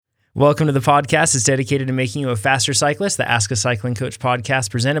Welcome to the podcast. It's dedicated to making you a faster cyclist, the Ask a Cycling Coach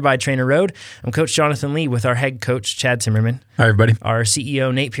podcast presented by Trainer Road. I'm Coach Jonathan Lee with our head coach, Chad Timmerman. Hi, everybody. Our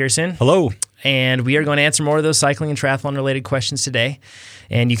CEO, Nate Pearson. Hello. And we are going to answer more of those cycling and triathlon related questions today.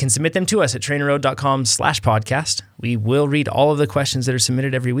 And you can submit them to us at trainerroad.com/podcast. We will read all of the questions that are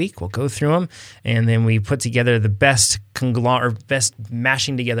submitted every week. We'll go through them, and then we put together the best best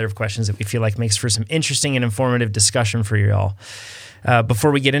mashing together of questions that we feel like makes for some interesting and informative discussion for you all.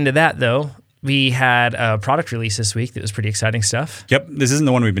 Before we get into that, though, we had a product release this week that was pretty exciting stuff. Yep. This isn't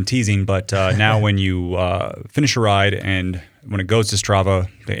the one we've been teasing, but now when you finish a ride and when it goes to Strava,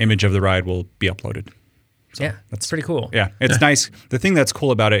 the image of the ride will be uploaded. So yeah, that's pretty cool. Yeah, it's nice. The thing that's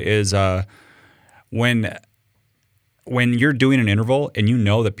cool about it is when you're doing an interval and you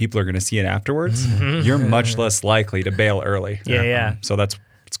know that people are going to see it afterwards, you're much less likely to bail early. Yeah. So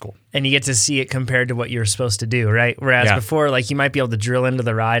it's cool. And you get to see it compared to what you're supposed to do, right? Whereas before, like, you might be able to drill into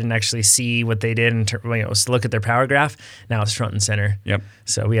the ride and actually see what they did and look at their power graph. Now it's front and center. Yep.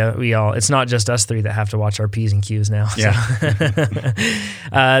 So we all it's not just us three that have to watch our P's and Q's now. Yeah.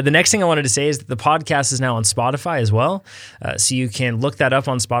 The next thing I wanted to say is that the podcast is now on Spotify as well. So you can look that up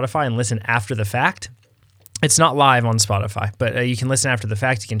on Spotify and listen after the fact. It's not live on Spotify, but you can listen after the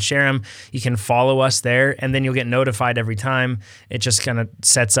fact. You can share them. You can follow us there, and then you'll get notified every time. It just kind of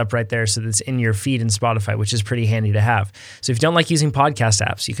sets up right there so that it's in your feed in Spotify, which is pretty handy to have. So if you don't like using podcast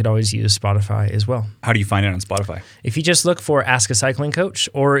apps, you could always use Spotify as well. How do you find it on Spotify? If you just look for Ask a Cycling Coach,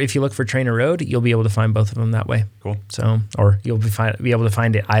 or if you look for Trainer Road, you'll be able to find both of them that way. Cool. So, or you'll be able to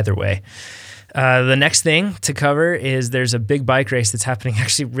find it either way. The next thing to cover is there's a big bike race that's happening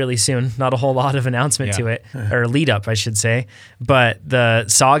actually really soon. Not a whole lot of announcement to it, or lead up, I should say. But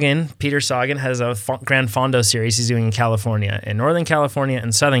Peter Sagan has a Grand Fondo series he's doing in California, in Northern California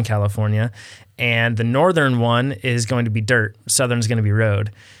and Southern California. And the northern one is going to be dirt. Southern's going to be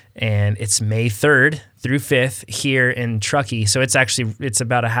road. And it's May 3rd through 5th here in Truckee. So it's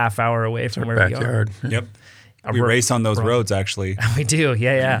about a half hour away from where backyard. we are. Yep. We race on those roads, actually. We do,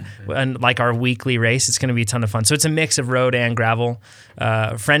 yeah. And like our weekly race, it's going to be a ton of fun. So it's a mix of road and gravel.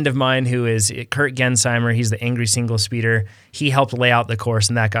 A friend of mine who is Kurt Gensheimer, he's the Angry Single Speeder. He helped lay out the course,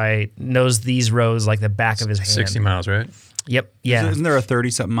 and that guy knows these roads like the back of his hand. 60 miles, right? Yep, yeah. Isn't there a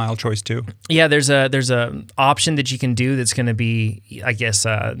 30-something mile choice too? Yeah, there's a option that you can do that's going to be, I guess,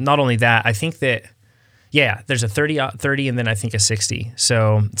 not only that, I think that, there's a 30 and then I think a 60.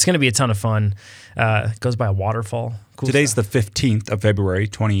 So it's going to be a ton of fun. It goes by a waterfall. Cool Today's stuff. the 15th of February,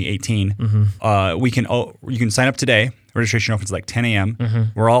 2018. You can sign up today. Registration opens like 10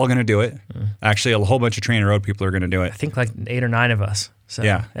 a.m. We're all going to do it. Actually, a whole bunch of Trainer Road people are going to do it. I think like 8 or 9 of us. So,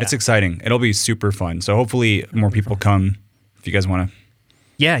 yeah, it's exciting. It'll be super fun. So hopefully more people come if you guys want to.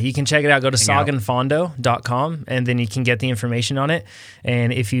 Yeah, you can check it out. Go to saganfondo.com, and then you can get the information on it.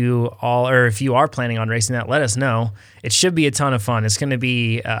 And if you are planning on racing that, let us know. It should be a ton of fun. It's going to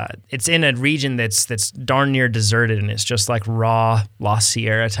be, it's in a region that's darn near deserted, and it's just like raw La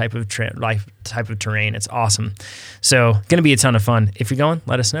Sierra type of terrain. It's awesome. So going to be a ton of fun. If you're going,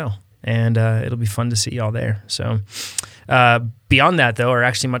 let us know, and it'll be fun to see y'all there. So beyond that, though, or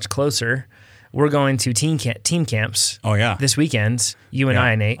actually much closer, we're going to team camps. Oh, yeah. This weekend, you and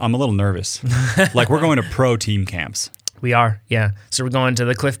I, Nate. I'm a little nervous. Like, we're going to pro team camps. We are, yeah. So we're going to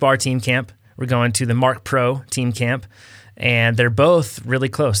the Cliff Bar team camp. We're going to the Mark Pro team camp. And they're both really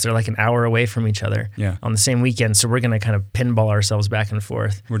close. They're like an hour away from each other on the same weekend. So we're going to kind of pinball ourselves back and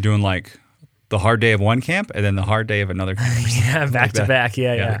forth. We're doing like the hard day of one camp and then the hard day of another camp. Yeah, back to back.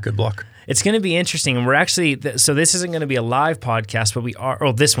 Yeah. Good luck. It's going to be interesting, and we're actually, so this isn't going to be a live podcast,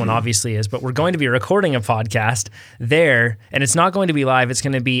 but this one obviously is, but we're going to be recording a podcast there, and it's not going to be live. It's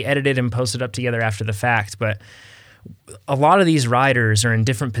going to be edited and posted up together after the fact, but a lot of these riders are in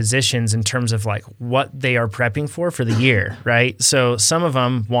different positions in terms of like what they are prepping for the year, right? So some of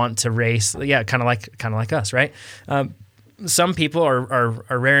them want to race, kind of like us, right? Some people are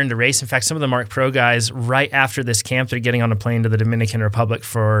raring to race. In fact, some of the Mark Pro guys, right after this camp, they're getting on a plane to the Dominican Republic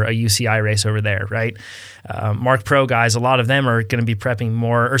for a UCI race over there, right? Mark Pro guys, a lot of them are going to be prepping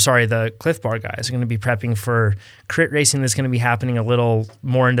the Cliff Bar guys are going to be prepping for crit racing that's going to be happening a little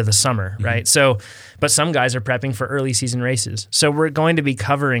more into the summer, right? So, but some guys are prepping for early season races. So we're going to be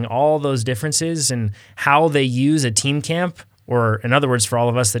covering all those differences and how they use a team camp, or in other words, for all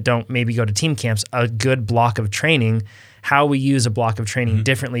of us that don't maybe go to team camps, a good block of training, how we use a block of training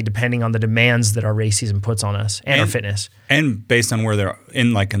differently depending on the demands that our race season puts on us and our fitness. And based on where they're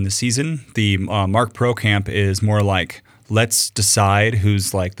in the season, the Mark Pro camp is more like, let's decide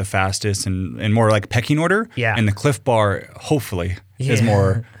who's like the fastest and more like pecking order. Yeah. And the Cliff Bar, hopefully, is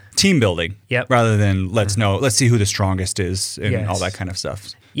more team building rather than let's see who the strongest is and all that kind of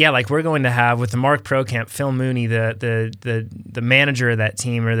stuff. Yeah, like we're going to have with the Mark Pro Camp, Phil Mooney, the manager of that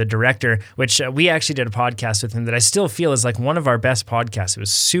team or the director, which we actually did a podcast with him that I still feel is like one of our best podcasts. It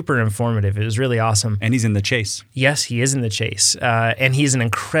was super informative. It was really awesome. And he's in the chase. Yes, he is in the chase. And he's an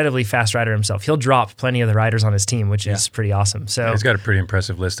incredibly fast rider himself. He'll drop plenty of the riders on his team, which is pretty awesome. So he's got a pretty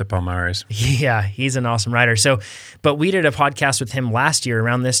impressive list of Palmares. Yeah, he's an awesome rider. So, but we did a podcast with him last year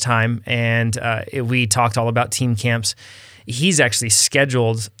around this time, and we talked all about team camps. He's actually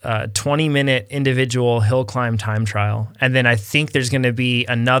scheduled a 20-minute individual hill climb time trial. And then I think there's going to be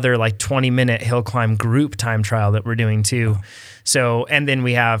another like 20-minute hill climb group time trial that we're doing too. So, and then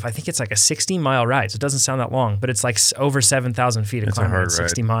we have, I think it's like a 16-mile ride. So it doesn't sound that long, but it's like over 7,000 feet of climbing at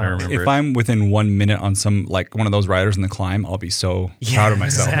 60 miles. If I'm within 1 minute on some, like one of those riders in the climb, I'll be so proud of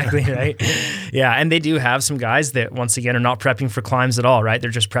myself. Exactly, right? Yeah, and they do have some guys that, once again, are not prepping for climbs at all, right?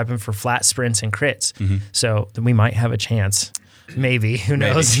 They're just prepping for flat sprints and crits. Mm-hmm. So then we might have a chance. Maybe. Who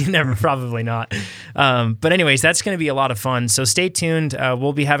knows? You never, probably not. But anyways, that's going to be a lot of fun. So stay tuned.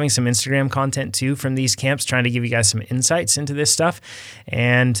 We'll be having some Instagram content too from these camps, trying to give you guys some insights into this stuff.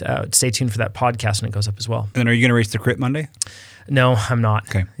 And stay tuned for that podcast when it goes up as well. And then are you going to race the crit Monday? No, I'm not.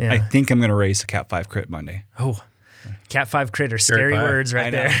 Okay. Yeah. I think I'm going to race a Cat 5 crit Monday. Oh, Cat 5 crit are scary words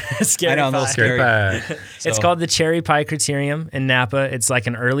right there. Scary I know, pie. Scary pie. It's called the Cherry Pie Criterium in Napa. It's like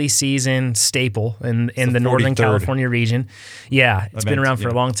an early season staple in the Northern California region. Yeah, it's been around for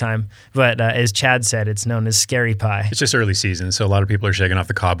a long time. But as Chad said, it's known as Scary Pie. It's just early season, so a lot of people are shaking off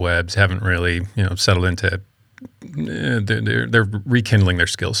the cobwebs, haven't really settled into they're rekindling their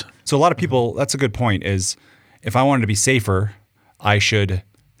skills. So a lot of people, that's a good point, is if I wanted to be safer, I should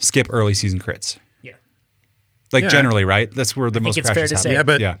skip early season crits. Generally, right? That's where the most crashes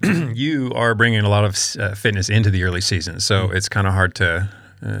happen. Yeah, but you are bringing a lot of fitness into the early season, so it's kind of hard to...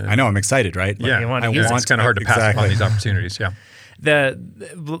 I know, I'm excited, right? It's kind of hard to pass upon these opportunities,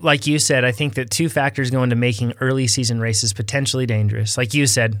 Like you said, I think that two factors go into making early season races potentially dangerous. Like you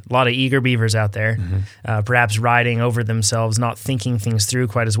said, a lot of eager beavers out there, perhaps riding over themselves, not thinking things through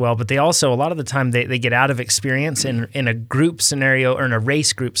quite as well. But they also, a lot of the time, they get out of experience in a group scenario or in a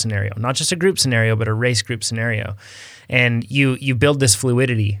race group scenario. Not just a group scenario, but a race group scenario. And you build this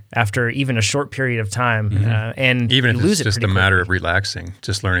fluidity after even a short period of time, and even you if lose it's just a matter of relaxing,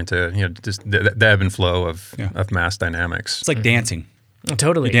 just learning to just the ebb and flow of mass dynamics. It's like dancing.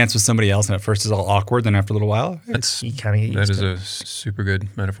 Totally. You dance with somebody else, and at first it's all awkward. Then after a little while, that is a super good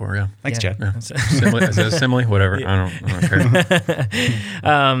metaphor. Yeah. Thanks, Chad. Yeah. Simile, is that a simile? Whatever. I don't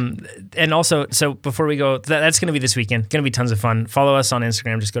care. And also, so before we go, that's going to be this weekend. Going to be tons of fun. Follow us on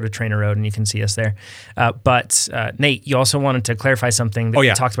Instagram. Just go to Trainer Road, and you can see us there. But Nate, you also wanted to clarify something that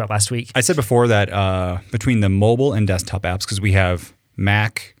we talked about last week. I said before that between the mobile and desktop apps, because we have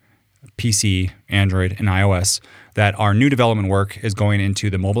Mac, PC, Android, and iOS, that our new development work is going into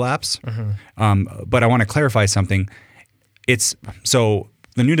the mobile apps. But I want to clarify something. So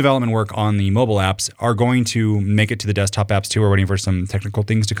the new development work on the mobile apps are going to make it to the desktop apps too. We're waiting for some technical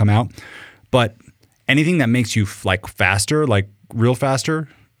things to come out. But anything that makes you like faster, like real faster,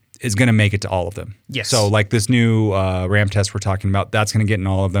 is going to make it to all of them. Yes. So like this new RAM test we're talking about, that's going to get in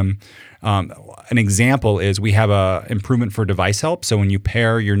all of them. An example is we have a improvement for device help. So when you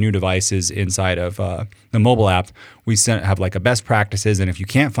pair your new devices inside of the mobile app, we have like a best practices. And if you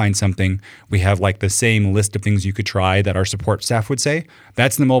can't find something, we have like the same list of things you could try that our support staff would say.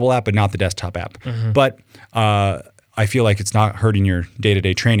 That's in the mobile app, but not the desktop app. But I feel like it's not hurting your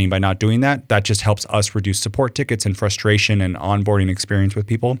day-to-day training by not doing that. That just helps us reduce support tickets and frustration and onboarding experience with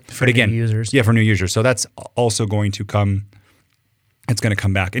people. For new users. Yeah, for new users. So that's also going to come. It's going to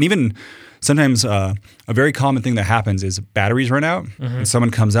come back. And even sometimes a very common thing that happens is batteries run out and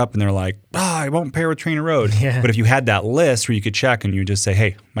someone comes up and they're like, I won't pair with Trainer Road. Yeah. But if you had that list where you could check and you just say,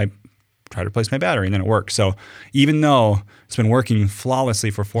 hey, try to replace my battery, and then it works. So even though it's been working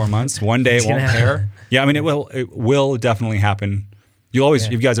flawlessly for 4 months, one day it won't pair. Yeah, I mean, it will definitely happen. You always,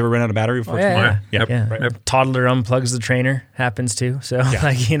 you guys ever run out of battery before? Yeah. Toddler unplugs the trainer, happens too. So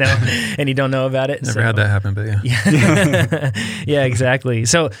and you don't know about it. Never had that happen, but yeah, exactly.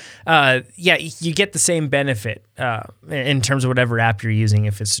 So you get the same benefit in terms of whatever app you're using.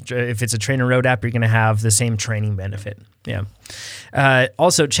 If it's a Trainer Road app, you're going to have the same training benefit. Yeah.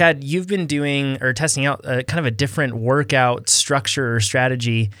 Also, Chad, you've been doing or testing out kind of a different workout structure or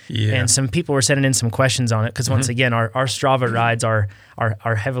strategy, and some people were sending in some questions on it because once again, our Strava rides are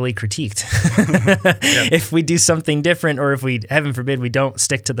heavily critiqued. If we do something different, or if we, heaven forbid, we don't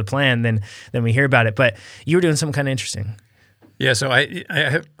stick to the plan, then we hear about it. But you were doing something kind of interesting. Yeah, so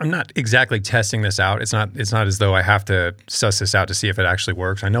I'm not exactly testing this out. It's not as though I have to suss this out to see if it actually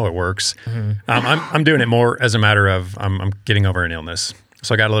works. I know it works. I'm doing it more as a matter of I'm getting over an illness.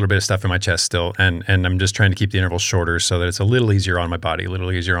 So I got a little bit of stuff in my chest still, and I'm just trying to keep the intervals shorter so that it's a little easier on my body, a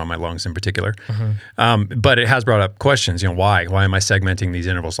little easier on my lungs in particular. But it has brought up questions, why? Why am I segmenting these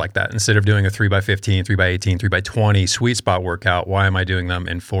intervals like that? Instead of doing a 3x15, 3x18, 3x20 sweet spot workout, why am I doing them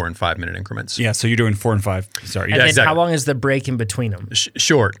in 4 and 5 minute increments? Yeah, so you're doing 4 and 5. Sorry. And Yeah, then exactly. how long is the break in between them?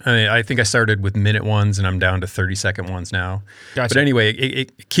 Short. I think I started with minute ones and I'm down to 30-second ones now. Gotcha. But anyway,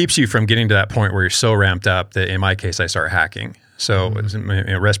 it keeps you from getting to that point where you're so ramped up that in my case, I start hacking. So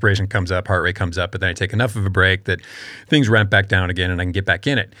respiration comes up, heart rate comes up, but then I take enough of a break that things ramp back down again and I can get back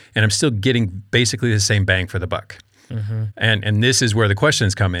in it. And I'm still getting basically the same bang for the buck. And this is where the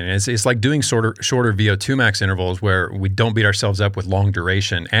questions come in. It's like doing shorter VO2 max intervals where we don't beat ourselves up with long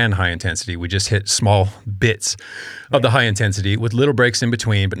duration and high intensity. We just hit small bits of the high intensity with little breaks in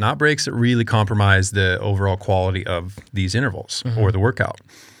between, but not breaks that really compromise the overall quality of these intervals or the workout.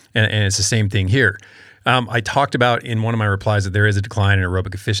 And it's the same thing here. I talked about in one of my replies that there is a decline in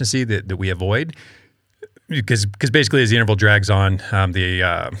aerobic efficiency that we avoid because basically as the interval drags on, the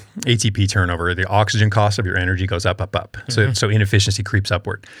ATP turnover, the oxygen cost of your energy goes up. So inefficiency creeps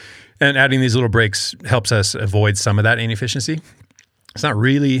upward. And adding these little breaks helps us avoid some of that inefficiency. It's not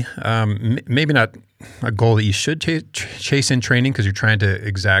really, maybe not a goal that you should chase in training because you're trying to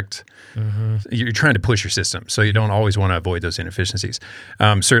exact, you're trying to push your system. So you don't always want to avoid those inefficiencies.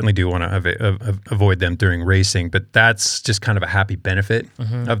 Certainly do want to avoid them during racing, but that's just kind of a happy benefit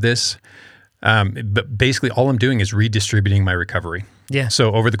of this. But basically all I'm doing is redistributing my recovery. Yeah.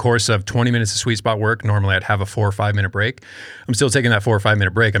 So over the course of 20 minutes of sweet spot work, normally I'd have a 4 or 5 minute break. I'm still taking that 4 or 5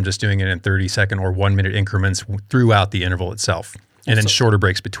 minute break. I'm just doing it in 30-second or 1 minute increments throughout the interval itself. And then shorter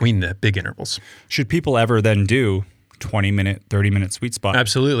breaks between the big intervals. Should people ever then do 20-minute, 30-minute sweet spot?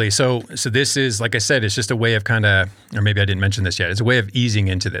 Absolutely. So this is, like I said, it's just a way of kind of, or maybe I didn't mention this yet, it's a way of easing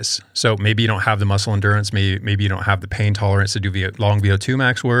into this. So maybe you don't have the muscle endurance, maybe you don't have the pain tolerance to do long VO2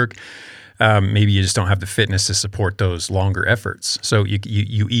 max work. Maybe you just don't have the fitness to support those longer efforts. So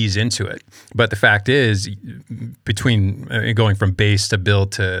you ease into it. But the fact is, between going from base to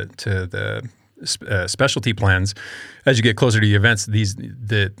build to the specialty plans, as you get closer to the events,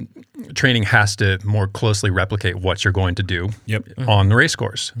 the training has to more closely replicate what you're going to do on the race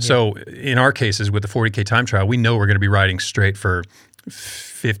course. Yeah. So in our cases with the 40K time trial, we know we're going to be riding straight for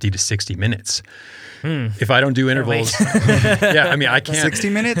 50 to 60 minutes. If I don't do intervals, I can't 60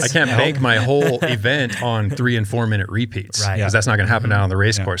 minutes. I can't bank my whole event on 3 and 4 minute repeats because that's not going to happen down on the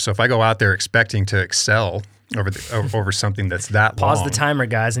race course. So if I go out there expecting to excel over something that's that long. Pause the timer,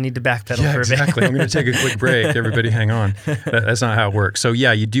 guys. I need to backpedal for a bit. Exactly. I'm going to take a quick break. Everybody hang on. That's not how it works. So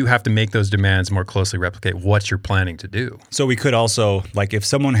you do have to make those demands more closely replicate what you're planning to do. So we could also, like if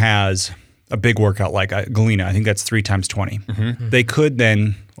someone has a big workout like Galena, I think that's 3 times 20. They could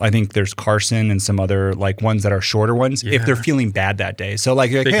then, I think there's Carson and some other like ones that are shorter ones if they're feeling bad that day. So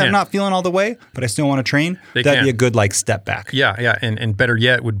like, hey, I'm not feeling all the way, but I still want to train. That'd be a good like step back. Yeah. And better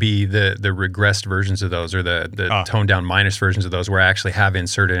yet would be the regressed versions of those or the toned down minus versions of those where I actually have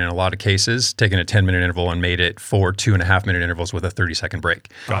inserted in a lot of cases, taken a 10-minute interval and made it 4 2.5-minute intervals with a 30-second break.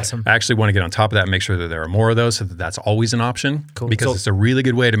 Awesome. I actually want to get on top of that and make sure that there are more of those so that that's always an option because it's a really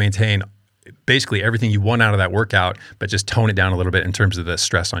good way to maintain basically everything you want out of that workout, but just tone it down a little bit in terms of the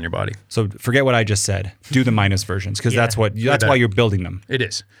stress on your body. So forget what I just said. Do the minus versions because that's why you're building them. It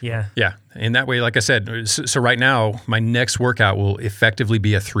is. Yeah. And that way, like I said, so right now, my next workout will effectively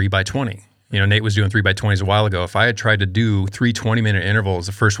be a 3x20. Nate was doing 3x20s a while ago. If I had tried to do 3 20-minute intervals,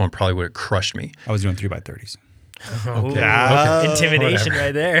 the first one probably would have crushed me. I was doing 3x30s. Okay. Intimidation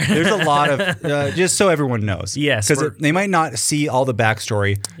right there. There's a lot of, just so everyone knows. Yes. Because they might not see all the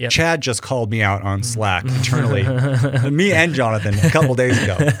backstory. Yep. Chad just called me out on Slack internally, me and Jonathan, a couple days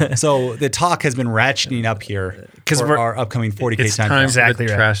ago. So the talk has been ratcheting up here for our upcoming 40K it's time. Time exactly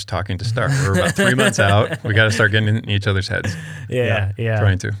for the right. trash talking to start. We're about 3 months out. We got to start getting in each other's heads. Yeah.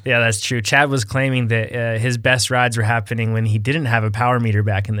 Trying to. Yeah, that's true. Chad was claiming that his best rides were happening when he didn't have a power meter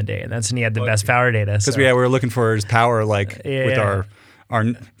back in the day, and that's when he had the best power data. Because we were looking for his power, with our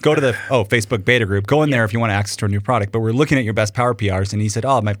go to the Facebook beta group. Go in there if you want access to a new product. But we're looking at your best power PRs, and he said,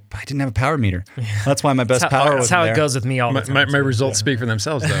 I didn't have a power meter. That's why my best power was That's how there. it goes with me all the time. My results speak for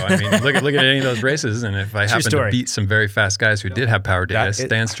themselves, though. I mean, look at any of those races, and if I happen to beat some very fast guys who did have power data, it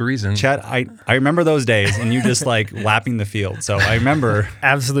stands to reason. Chad, I remember those days, and you just like lapping the field. So I remember.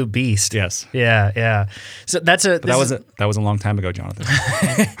 Absolute beast. Yes. Yeah. So that was a long time ago, Jonathan.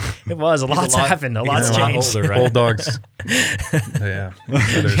 It was. A lot's happened. A lot's changed. Older, right? Old dogs. Yeah.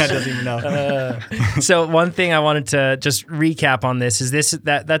 Yeah, doesn't even know. So one thing I wanted to just recap on this is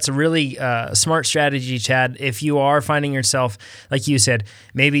that's a really smart strategy, Chad. If you are finding yourself, like you said,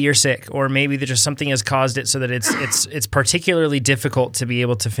 maybe you're sick, or maybe that just something has caused it so that it's particularly difficult to be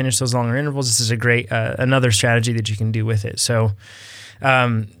able to finish those longer intervals. This is a great another strategy that you can do with it. So,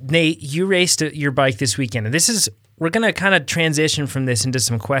 Nate, you raced your bike this weekend, and we're going to kind of transition from this into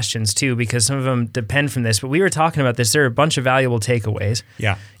some questions too, because some of them depend from this, but we were talking about this. There are a bunch of valuable takeaways.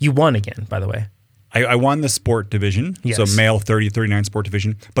 Yeah. You won again, by the way. I won the sport division, Yes. so male 30-39 sport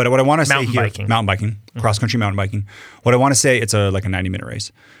division. But what I want to say Mountain here, biking. mountain biking, cross-country mountain biking. What I want to say, it's like a 90-minute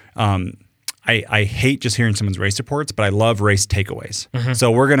race. I hate just hearing someone's race reports, but I love race takeaways.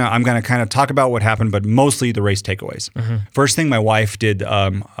 So I'm gonna kind of talk about what happened, but mostly the race takeaways. First thing, my wife did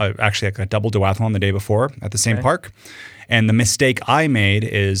actually like a double duathlon the day before at the same park. And the mistake I made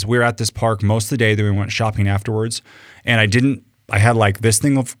is we were at this park most of the day, then we went shopping afterwards, and I had like this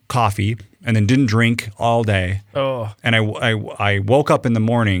thing of coffee and then didn't drink all day. Oh. And I woke up in the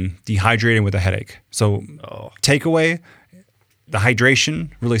morning dehydrated with a headache. So takeaway, the hydration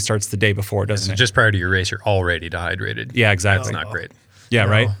really starts the day before, doesn't it? Just prior to your race, you're already dehydrated. Yeah, exactly. That's not great. Yeah,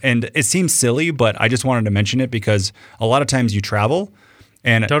 right. And it seems silly, but I just wanted to mention it because a lot of times you travel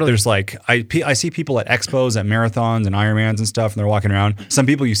and there's like, I see people at expos, at marathons and Ironmans and stuff, and they're walking around. Some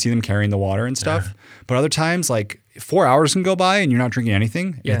people you see them carrying the water and stuff, but other times like 4 hours can go by and you're not drinking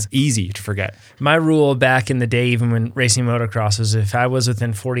anything. And it's easy to forget. My rule back in the day, even when racing motocross, was if I was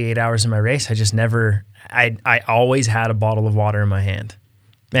within 48 hours of my race, I always had a bottle of water in my hand.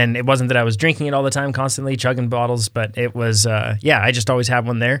 And it wasn't that I was drinking it all the time, constantly chugging bottles, but it was, I just always had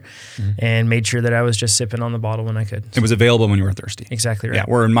one there and made sure that I was just sipping on the bottle when I could. It was available when you were thirsty. Exactly right. Yeah,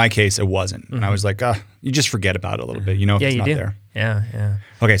 where in my case, it wasn't. And I was like, you just forget about it a little bit, if it's not there. Yeah.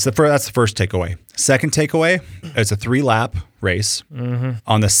 Okay, so that's the first takeaway. Second takeaway, it's a 3-lap race.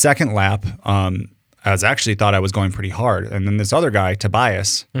 On the second lap, I actually thought I was going pretty hard. And then this other guy,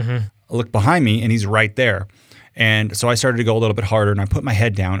 Tobias, looked behind me and he's right there. And so I started to go a little bit harder and I put my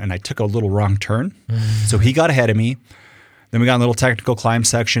head down and I took a little wrong turn. So he got ahead of me. Then we got a little technical climb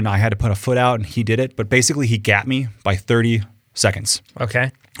section. I had to put a foot out and he did it. But basically he gapped me by 30 seconds. Okay.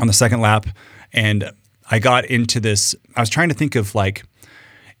 On the second lap. And I got into this. I was trying to think of like,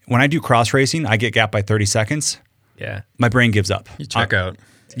 when I do cross racing, I get gapped by 30 seconds. Yeah. My brain gives up. You check out.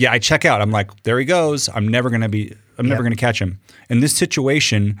 Yeah, I check out. I'm like, there he goes. I'm never going to catch him. In this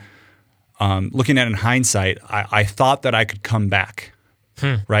situation, looking at it in hindsight, I thought that I could come back,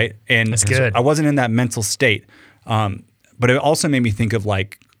 right? And That's good. So I wasn't in that mental state. But it also made me think of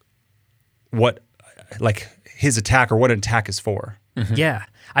like his attack or what an attack is for. Yeah.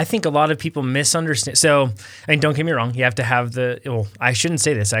 I think a lot of people misunderstand. So, don't get me wrong. You have to have I shouldn't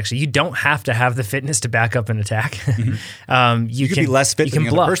say this actually. You don't have to have the fitness to back up an attack. You can be less fit than the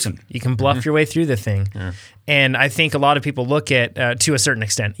other person. You can bluff your way through the thing. Yeah. And I think a lot of people look at, to a certain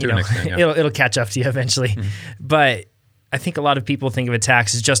extent, it'll catch up to you eventually. But I think a lot of people think of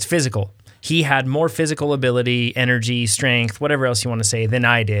attacks as just physical. He had more physical ability, energy, strength, whatever else you want to say, than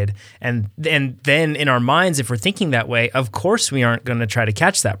I did. And then in our minds, if we're thinking that way, of course we aren't going to try to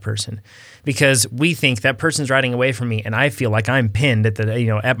catch that person because we think that person's riding away from me and I feel like I'm pinned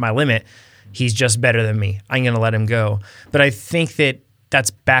at my limit. He's just better than me. I'm going to let him go. But I think that's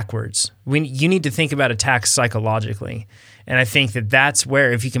backwards. You need to think about attacks psychologically. And I think that's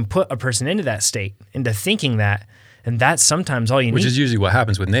where if you can put a person into that state, into thinking that, and that's sometimes all you need. Which is usually what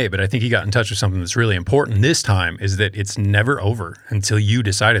happens with Nate, but I think he got in touch with something that's really important this time is that it's never over until you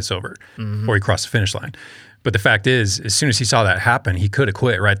decide it's over or you cross the finish line. But the fact is, as soon as he saw that happen, he could have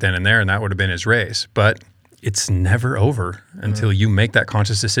quit right then and there and that would have been his race. But it's never over until you make that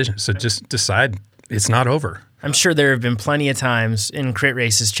conscious decision. So just decide it's not over. I'm sure there have been plenty of times in crit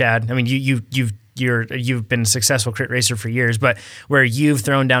races, Chad. I mean, you've been a successful crit racer for years, but where you've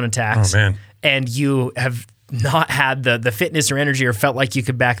thrown down attacks and you have not had the fitness or energy or felt like you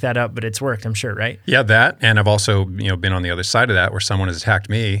could back that up, but it's worked, I'm sure, right? Yeah, that. And I've also, been on the other side of that where someone has attacked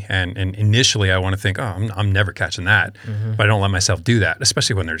me and initially I want to think, I'm never catching that. But I don't let myself do that,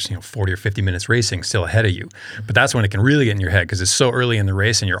 especially when there's, 40 or 50 minutes racing still ahead of you. But that's when it can really get in your head because it's so early in the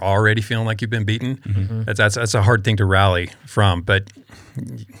race and you're already feeling like you've been beaten. That's a hard thing to rally from, but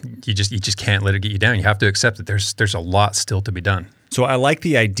you just can't let it get you down. You have to accept that there's a lot still to be done. So I like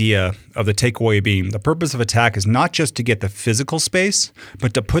the idea of the takeaway being the purpose of attack is not just to get the physical space,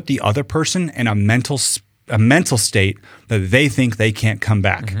 but to put the other person in a mental state that they think they can't come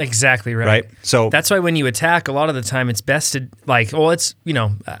back. Exactly right. Right. So that's why when you attack, a lot of the time it's best to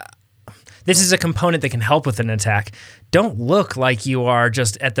this is a component that can help with an attack. Don't look like you are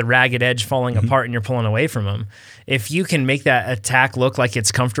just at the ragged edge falling apart and you're pulling away from them. If you can make that attack look like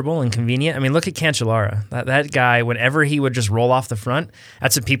it's comfortable and convenient, I mean, look at Cancellara. That guy, whenever he would just roll off the front,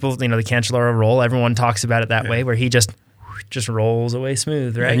 that's what people, the Cancellara roll, everyone talks about it that way, where he just rolls away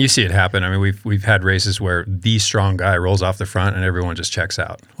smooth, right? And you see it happen. I mean, we've had races where the strong guy rolls off the front and everyone just checks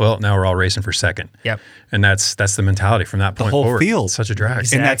out. Well, now we're all racing for second. Yep. And that's the mentality from that point whole forward. field. It's such a drag.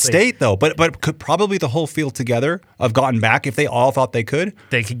 Exactly. In that state, though, but could probably the whole field together have gotten back if they all thought they could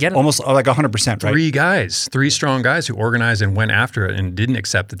get it. almost like 100%, right? Three strong guys who organized and went after it and didn't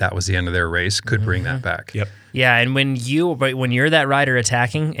accept that was the end of their race could bring that back. Yep. Yeah, and when you're that rider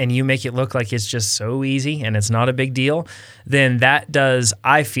attacking and you make it look like it's just so easy and it's not a big deal, then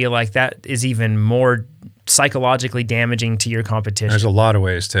I feel like that is even more psychologically damaging to your competition. There's a lot of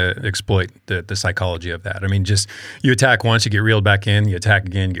ways to exploit the psychology of that. I mean, just you attack once, you get reeled back in, you attack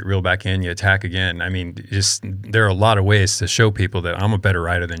again, get reeled back in, you attack again. I mean, just there are a lot of ways to show people that I'm a better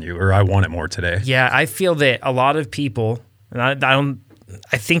rider than you, or I want it more today. Yeah, I feel that a lot of people, and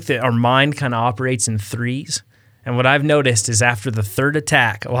I think that our mind kind of operates in threes. And what I've noticed is after the third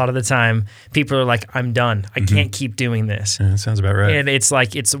attack, a lot of the time, people are like, I'm done. I can't keep doing this. Yeah, that sounds about right. And it's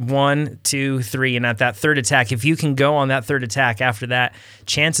like it's 1, 2, 3. And at that third attack, if you can go on that third attack after that,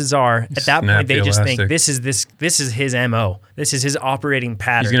 chances are at that point, they just think this is his MO. This is his operating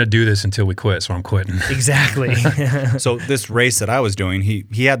pattern. He's going to do this until we quit, so I'm quitting. Exactly. So this race that I was doing, he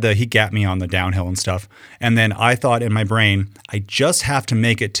gapped me on the downhill and stuff. And then I thought in my brain, I just have to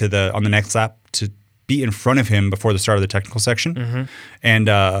make it on the next lap to be in front of him before the start of the technical section. And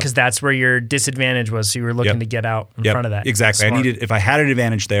because that's where your disadvantage was, so you were looking to get out in front of that. Exactly. Smart. If I had an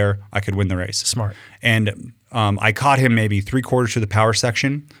advantage there, I could win the race. Smart. And I caught him maybe 3/4 through the power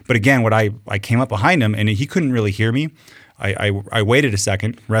section. But again, I came up behind him and he couldn't really hear me. I waited a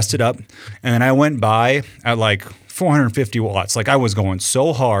second, rested up, and then I went by at like 450 watts. Like I was going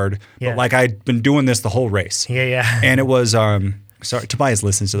so hard, but like I'd been doing this the whole race. Yeah. And it was sorry, Tobias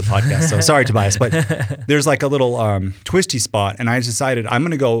listens to the podcast, so sorry, Tobias. But there's like a little twisty spot, and I decided I'm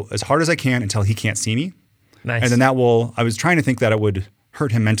going to go as hard as I can until he can't see me. Nice. And then I was trying to think that it would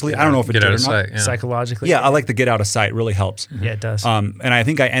hurt him mentally. I don't know if it did or not. Sight, yeah. Psychologically. Yeah, I like the get out of sight. It really helps. Yeah, it does. And I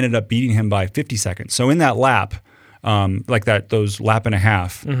think I ended up beating him by 50 seconds. So in that lap, those lap and a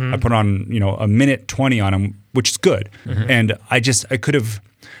half, I put on, a minute 20 on him, which is good. And I could have,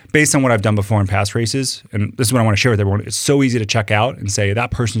 based on what I've done before in past races, and this is what I want to share with everyone, it's so easy to check out and say, that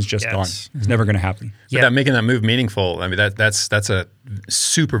person's just gone. It's never going to happen. But that making that move meaningful, I mean, that's a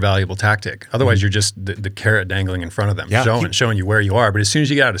super valuable tactic. Otherwise, you're just the carrot dangling in front of them, showing you where you are. But as soon as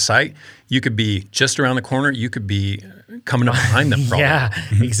you get out of sight, you could be just around the corner. You could be coming up behind them. Probably. Yeah,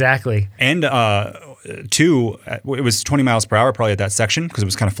 exactly. And two, it was 20 miles per hour probably at that section because it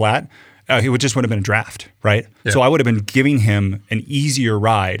was kind of flat. It would have been a draft, right? Yeah. So I would have been giving him an easier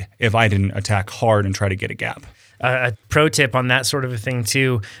ride if I didn't attack hard and try to get a gap. A pro tip on that sort of a thing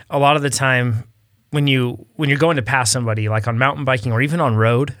too, a lot of the time when you're going to pass somebody, like on mountain biking or even on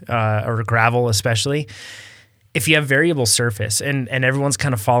road or gravel especially, if you have variable surface and everyone's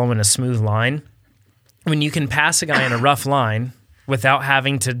kind of following a smooth line, when you can pass a guy in a rough line without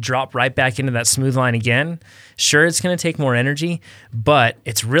having to drop right back into that smooth line again, sure, it's going to take more energy, but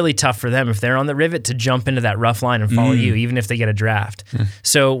it's really tough for them if they're on the rivet to jump into that rough line and follow you, even if they get a draft.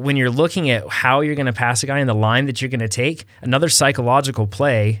 So when you're looking at how you're going to pass a guy in the line that you're going to take, another psychological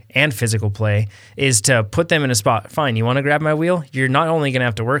play and physical play is to put them in a spot. Fine, you want to grab my wheel? You're not only going to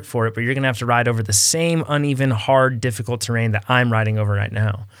have to work for it, but you're going to have to ride over the same uneven, hard, difficult terrain that I'm riding over right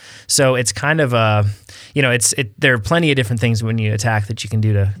now. So it's kind of a, there are plenty of different things when you attack that you can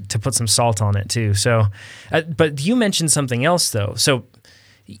do to put some salt on it too. So, but you mentioned something else though. So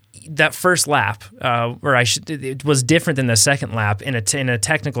that first lap, it was different than the second lap in a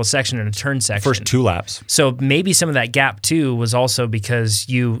technical section and a turn section. First 2 laps. So maybe some of that gap too was also because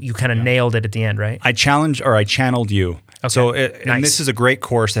you kind of nailed it at the end, right? I channeled you. Okay. So and this is a great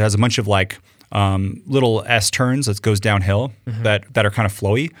course that has a bunch of little S turns that goes downhill that are kind of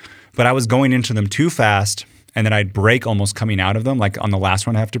flowy. But I was going into them too fast, and then I'd brake almost coming out of them. Like on the last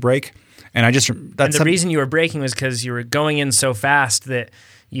one, I have to brake. And the reason you were braking was because you were going in so fast that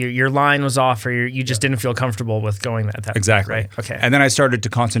your line was off, or you just didn't feel comfortable with going that exactly right. Okay. And then I started to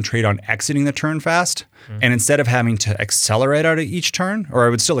concentrate on exiting the turn fast, and instead of having to accelerate out of each turn, or I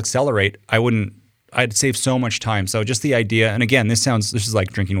would still accelerate, I'd save so much time. So just the idea, and again, this is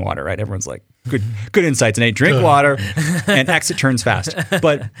like drinking water, right? Everyone's like, good insights, Nate. Drink water and exit turns fast.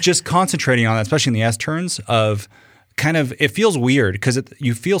 But just concentrating on that, especially in the S turns, of it feels weird because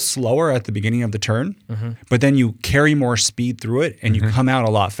you feel slower at the beginning of the turn, but then you carry more speed through it and you come out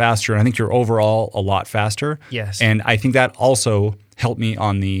a lot faster. And I think you're overall a lot faster. Yes. And I think that also helped me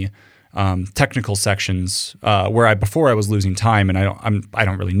on the technical sections where before I was losing time, and I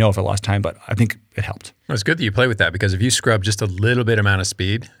don't really know if I lost time, but I think it helped. Well, it's good that you play with that, because if you scrub just a little bit amount of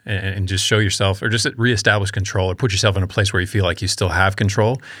speed and just show yourself, or just reestablish control, or put yourself in a place where you feel like you still have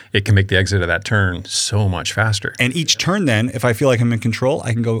control, it can make the exit of that turn so much faster. And each turn then, if I feel like I'm in control,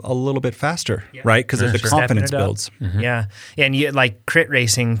 I can go a little bit faster, right? Because the confidence builds. Yeah. And you, like crit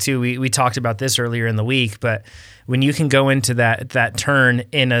racing too, we talked about this earlier in the week, but when you can go into that turn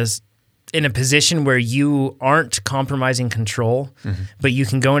in a position where you aren't compromising control, but you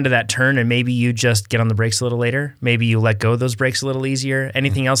can go into that turn and maybe you just get on the brakes a little later. Maybe you let go of those brakes a little easier.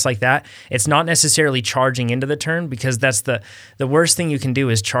 Anything else like that. It's not necessarily charging into the turn, because that's the worst thing you can do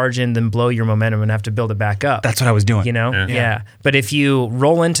is charge in, then blow your momentum and have to build it back up. That's what I was doing. You know? Yeah. But if you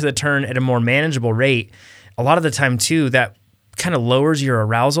roll into the turn at a more manageable rate, a lot of the time too, that kind of lowers your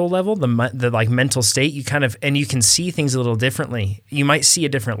arousal level, the like mental state. You and you can see things a little differently. You might see a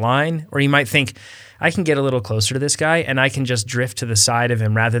different line, or you might think, I can get a little closer to this guy and I can just drift to the side of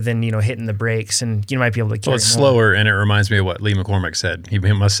him rather than, hitting the brakes, and you might be able to carry Well, it's slower, and it reminds me of what Lee McCormick said. He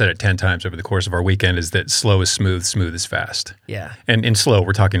must have said it 10 times over the course of our weekend, is that slow is smooth, smooth is fast. Yeah. And in slow,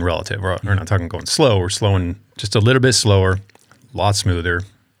 we're talking relative. We're not talking going slow. We're slowing just a little bit slower, a lot smoother,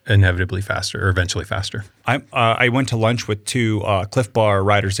 inevitably faster, or eventually faster. I went to lunch with two Cliff Bar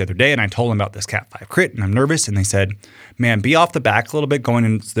riders the other day, and I told them about this Cat 5 crit, and I'm nervous. And they said, man, be off the back a little bit going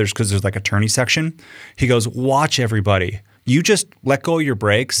in, because there's like a tourney section. He goes, watch everybody. You just let go of your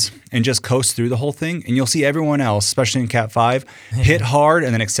brakes and just coast through the whole thing, and you'll see everyone else, especially in Cat 5, hit hard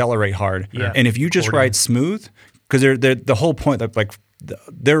and then accelerate hard. Yeah. And if you just ride smooth, because they're the whole point that like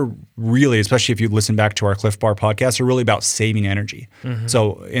they're really, especially if you listen back to our Cliff Bar podcast, are really about saving energy.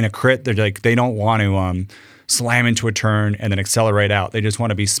 So in a crit, they're like, they don't want to slam into a turn and then accelerate out. They just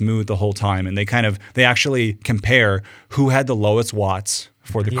want to be smooth the whole time. And they actually compare who had the lowest watts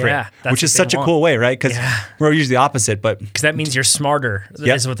for the crit, which is such a cool way, right? Because we're usually the opposite, but because that means you're smarter.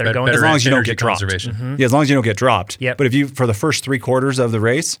 Is what they're going. As long as you don't get dropped. Yeah, as long as you don't get dropped. Yep. But if you, for the first 3/4 of the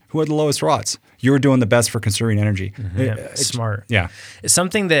race, who had the lowest watts? You were doing the best for conserving energy. It's smart. Yeah. It's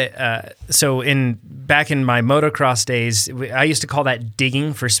something that back in my motocross days, I used to call that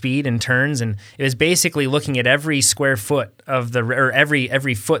digging for speed and turns, and it was basically looking at every square foot of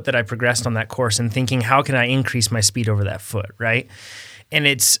every foot that I progressed on that course and thinking, how can I increase my speed over that foot, right? And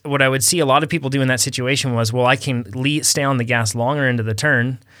it's what I would see a lot of people do in that situation was, well, I can stay on the gas longer into the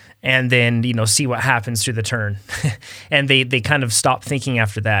turn and then, see what happens through the turn. And they kind of stop thinking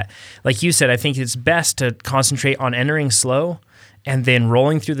after that. Like you said, I think it's best to concentrate on entering slow and then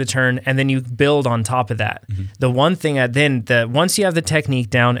rolling through the turn, and then you build on top of that. The one thing once you have the technique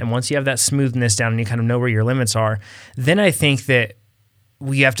down and once you have that smoothness down and you kind of know where your limits are, then I think that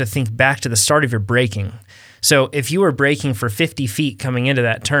we have to think back to the start of your braking. So if you were braking for 50 feet coming into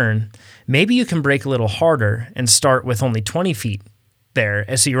that turn, maybe you can brake a little harder and start with only 20 feet there.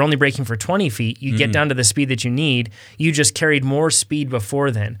 And so you're only braking for 20 feet. You get down to the speed that you need. You just carried more speed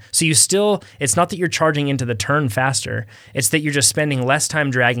before then. So it's not that you're charging into the turn faster. It's that you're just spending less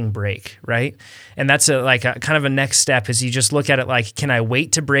time dragging brake, right? And that's a kind of a next step is you just look at it like, can I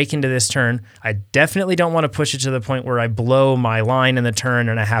wait to brake into this turn? I definitely don't want to push it to the point where I blow my line in the turn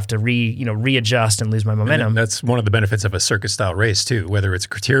and I have to readjust and lose my momentum. And that's one of the benefits of a circuit style race too, whether it's a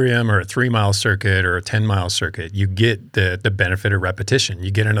criterium or a 3-mile circuit or a 10-mile circuit. You get the benefit of repetition. You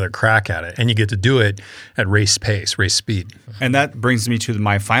get another crack at it, and you get to do it at race pace, race speed. And that brings me to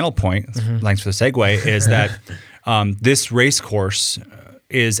my final point, thanks for the segue, is that this race course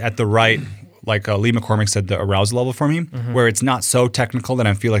is at the right, like Lee McCormick said, the arousal level for me, where it's not so technical that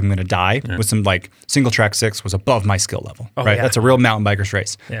I feel like I'm going to die. With some single track 6 was above my skill level, right? Yeah. That's a real mountain biker's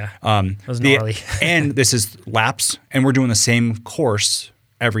race. Yeah, it was gnarly. And this is laps, and we're doing the same course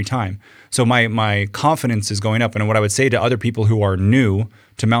every time. So my confidence is going up. And what I would say to other people who are new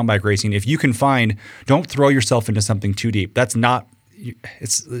to mountain bike racing, if you can don't throw yourself into something too deep. It's not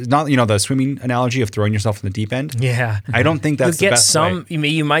the swimming analogy of throwing yourself in the deep end. Yeah. I don't think that's the best way.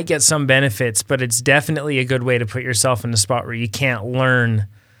 You might get some benefits, but it's definitely a good way to put yourself in a spot where you can't learn.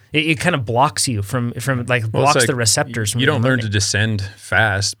 It kind of blocks you from blocks the receptors. You don't learn to descend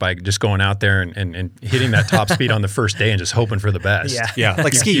fast by just going out there and hitting that top speed on the first day and just hoping for the best. Yeah.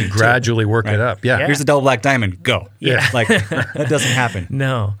 Like skiing. You gradually work it up. Yeah. Here's a double black diamond. Go. Yeah. Like that doesn't happen.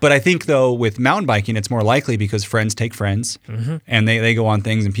 No. But I think though with mountain biking, it's more likely because friends take friends and they go on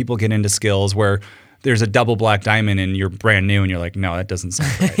things and people get into skills where there's a double black diamond and you're brand new and you're like, no, that doesn't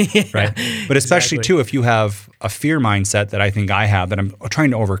sound right. Right. But especially too, if you have a fear mindset that I think I have that I'm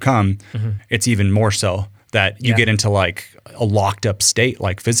trying to overcome, it's even more so that you get into like a locked up state,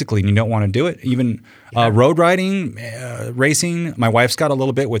 like physically, and you don't want to do it. Even road riding, racing. My wife's got a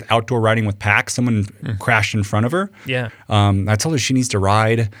little bit with outdoor riding with packs. Someone crashed in front of her. Yeah. I told her she needs to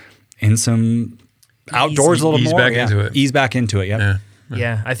ride in some outdoors a little more. Ease back into it. Yep.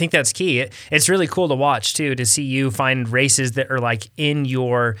 Yeah, I think that's key. It's really cool to watch too, to see you find races that are like in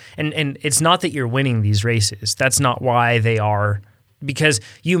your, and it's not that you're winning these races. That's not why they are. Because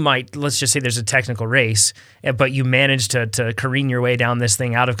you might, let's just say there's a technical race, but you manage to careen your way down this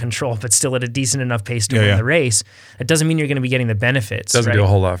thing out of control, but still at a decent enough pace to win the race. It doesn't mean you're going to be getting the benefits. It doesn't do a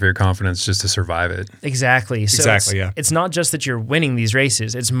whole lot for your confidence just to survive it. Exactly. So it's not just that you're winning these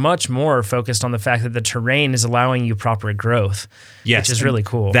races. It's much more focused on the fact that the terrain is allowing you proper growth, which is really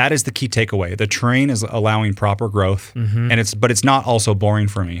cool. That is the key takeaway. The terrain is allowing proper growth, but it's not also boring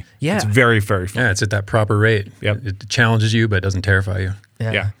for me. Yeah. It's very, very fun. Yeah, it's at that proper rate. Yep. It challenges you, but it doesn't terrify you.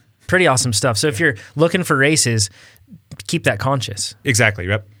 Yeah. Pretty awesome stuff. So if you're looking for races, keep that conscious. Exactly.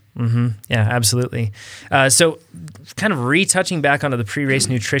 Yep. Yeah, absolutely. So kind of retouching back onto the pre-race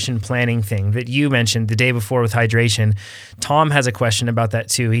nutrition planning thing that you mentioned the day before with hydration, Tom has a question about that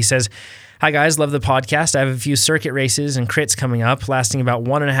too. He says, "Hi guys, love the podcast. I have a few circuit races and crits coming up lasting about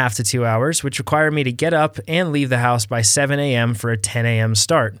 1.5 to 2 hours, which require me to get up and leave the house by 7 a.m. for a 10 a.m.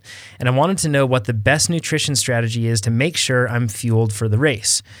 start. And I wanted to know what the best nutrition strategy is to make sure I'm fueled for the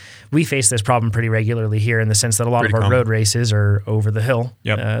race. We face this problem pretty regularly here in the sense that a lot of our road races are over the hill,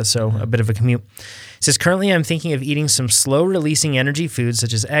 so a bit of a commute. It says, currently I'm thinking of eating some slow-releasing energy foods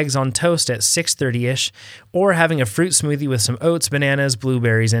such as eggs on toast at 6:30-ish or having a fruit smoothie with some oats, bananas,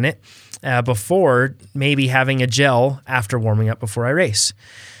 blueberries in it before maybe having a gel after warming up before I race.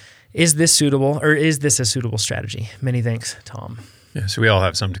 Is this suitable or is this a suitable strategy? Many thanks, Tom." Yeah, so we all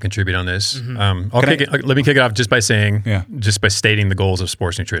have something to contribite on this. Let me kick it off just by saying, just by stating the goals of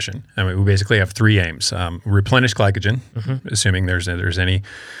sports nutrition. I mean, we basically have three aims: replenish glycogen, assuming there's any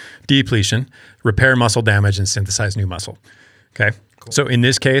depletion, repair muscle damage, and synthesize new muscle. Okay. Cool. So in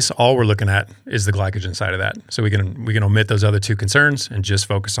this case, all we're looking at is the glycogen side of that. So we can omit those other two concerns and just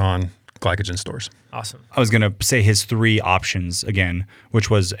focus on glycogen stores. Awesome. I was going to say his three options again, which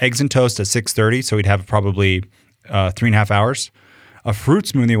was eggs and toast at 6:30. So he'd have probably 3.5 hours. A fruit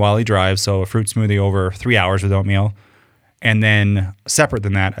smoothie while he drives, so a fruit smoothie over 3 hours with oatmeal, and then separate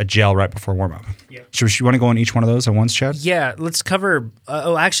than that, a gel right before warm-up. Yeah. So you want to go on each one of those at once, Chad? Yeah, let's cover,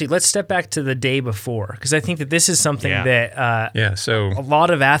 let's step back to the day before, because I think that this is something that so a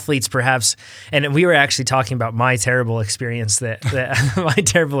lot of athletes perhaps, and we were actually talking about my terrible experience, that my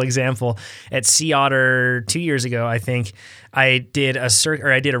terrible example at Sea Otter 2 years ago, I think. I did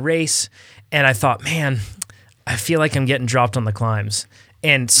a race, and I thought, man, I feel like I'm getting dropped on the climbs,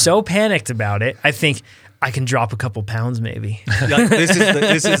 and so panicked about it. I think I can drop a couple pounds maybe.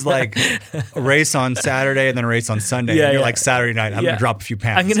 This is like a race on Saturday and then a race on Sunday. And you're like, Saturday night, I'm going to drop a few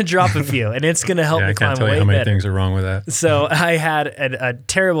pounds. I'm going to drop a few, and it's going to help me climb way better. I can't tell you how many things are wrong with that. So I had a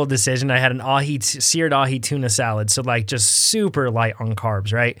terrible decision. I had an seared ahi tuna salad, so like just super light on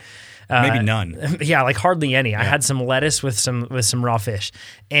carbs, right? Maybe none. Yeah, like hardly any. I had some lettuce with some raw fish,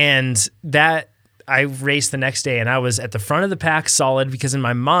 and that. I raced the next day and I was at the front of the pack solid because in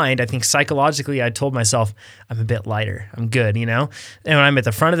my mind, I think psychologically I told myself I'm a bit lighter. I'm good, And when I'm at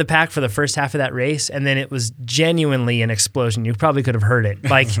the front of the pack for the first half of that race, and then it was genuinely an explosion. You probably could have heard it.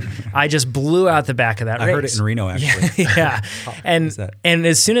 Like I just blew out the back of that race. I heard it in Reno actually. Yeah. And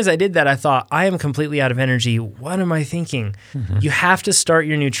as soon as I did that, I thought I am completely out of energy. What am I thinking? You have to start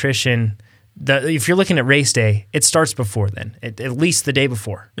your nutrition. If you're looking at race day, it starts before then, at least the day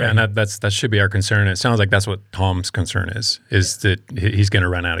before. Right? Yeah, and that should be our concern. It sounds like that's what Tom's concern is that he's going to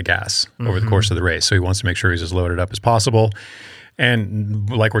run out of gas over the course of the race. So he wants to make sure he's as loaded up as possible. And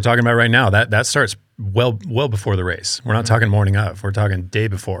like we're talking about right now, that starts well before the race. We're not talking morning of. We're talking day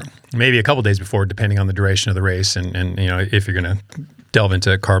before, maybe a couple days before, depending on the duration of the race and if you're going to delve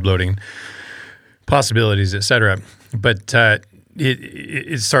into carb loading possibilities, et cetera. But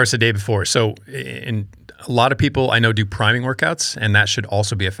it starts the day before. So in a lot of people I know do priming workouts, and that should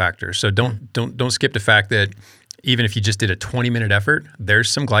also be a factor. So don't skip the fact that even if you just did a 20-minute effort,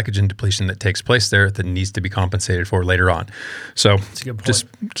 there's some glycogen depletion that takes place there that needs to be compensated for later on. So just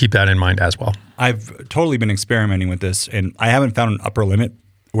keep that in mind as well. I've totally been experimenting with this, and I haven't found an upper limit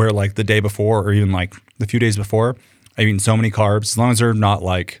where like the day before or even like the few days before, I've eaten so many carbs, as long as they're not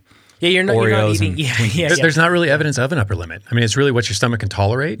like Yeah, you're not Oreos eating. and Yeah, Twinkies. yeah, yeah. There's not really evidence of an upper limit. I mean, it's really what your stomach can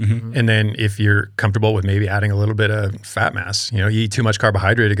tolerate. And then if you're comfortable with maybe adding a little bit of fat mass, you eat too much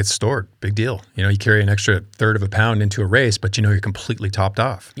carbohydrate, it gets stored. Big deal. You carry an extra third of a pound into a race, but you're completely topped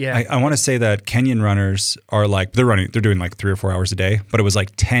off. Yeah. I want to say that Kenyan runners are they're doing like 3 or 4 hours a day, but it was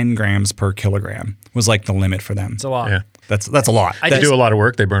like 10 grams per kilogram was like the limit for them. It's a lot. Yeah. That's a lot. They do a lot of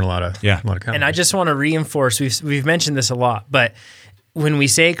work. They burn a lot of Yeah. calories. And I just want to reinforce, we've mentioned this a lot, but when we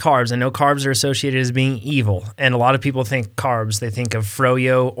say carbs, I know carbs are associated as being evil. And a lot of people think carbs, they think of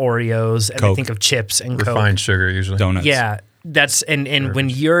Froyo, Oreos, and Coke. they think of chips and refined Coke. sugar usually. Donuts. Yeah. That's and when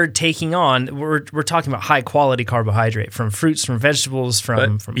you're taking on, we're talking about high quality carbohydrate from fruits, from vegetables,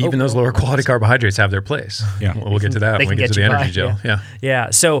 from Even those oatmeal. lower quality carbohydrates have their place. Yeah. We'll get to that They when we can get to get the you energy by, gel. Yeah. Yeah.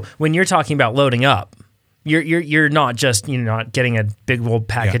 So when you're talking about loading up, you're not just not getting a big old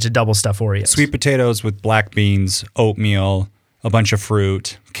package of double stuff Oreos. Sweet potatoes with black beans, oatmeal, a bunch of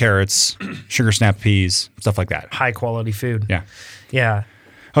fruit, carrots, sugar snap peas, stuff like that. high quality food. Yeah. Yeah.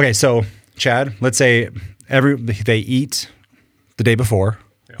 Okay, so Chad, let's say they eat the day before.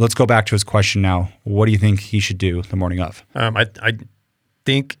 Let's go back to his question now. What do you think he should do the morning of? I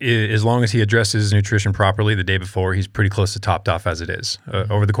think as long as he addresses nutrition properly the day before, he's pretty close to topped off as it is.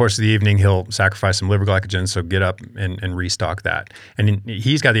 Over the course of the evening, he'll sacrifice some liver glycogen, so get up and restock that. And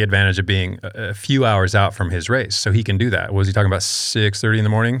he's got the advantage of being a few hours out from his race, so he can do that. What was he talking about, 6:30 in the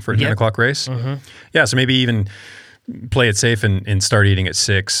morning for a 10 o'clock race? Yeah, so maybe even play it safe and start eating at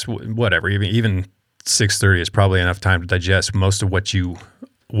 6, whatever. Even 6:30 is probably enough time to digest most of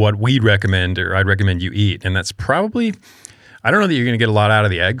what we'd recommend, or I'd recommend you eat. And that's probably... I don't know that you're going to get a lot out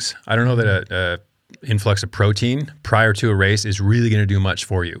of the eggs. I don't know that a influx of protein prior to a race is really going to do much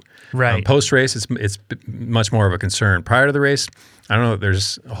for you. Right. Post-race, it's much more of a concern. Prior to the race, I don't know that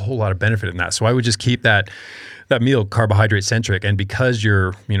there's a whole lot of benefit in that. So I would just keep that meal carbohydrate-centric. And because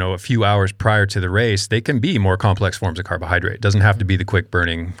you're a few hours prior to the race, they can be more complex forms of carbohydrate. It doesn't have to be the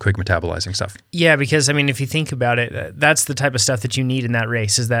quick-burning, quick-metabolizing stuff. Yeah, because if you think about it, that's the type of stuff that you need in that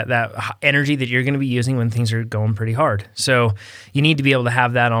race, is that energy that you're going to be using when things are going pretty hard. So you need to be able to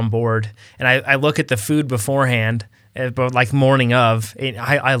have that on board. And I look at the food beforehand, but like morning of,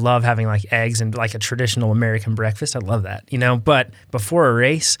 I love having like eggs and like a traditional American breakfast. I love that, But before a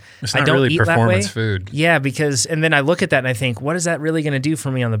race, It's I not don't really eat that way. performance food. Yeah, and then I look at that and I think, what is that really going to do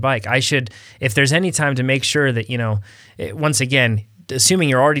for me on the bike? I should, if there's any time to make sure that once again, assuming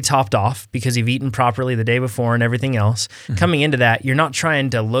you're already topped off because you've eaten properly the day before and everything else, coming into that, you're not trying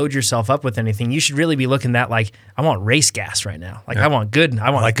to load yourself up with anything. You should really be looking at like, I want race gas right now. Like I want good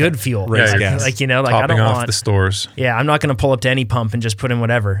fuel. Race like, gas. like, I Topping don't off want the stores. Yeah, I'm not going to pull up to any pump and just put in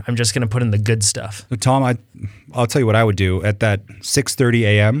whatever. I'm just going to put in the good stuff. So Tom, I'll tell you what I would do. At that 6:30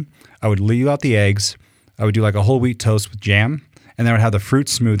 a.m., I would leave out the eggs. I would do like a whole wheat toast with jam, and then I would have the fruit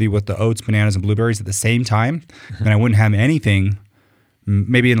smoothie with the oats, bananas, and blueberries at the same time. And I wouldn't have anything,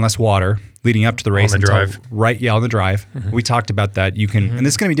 maybe unless water, leading up to the race. On the drive. On the drive. We talked about that. You can, and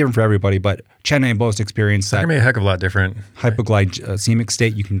this is going to be different for everybody, but Chen and I both experienced That that can be a heck of a lot different. hypoglycemic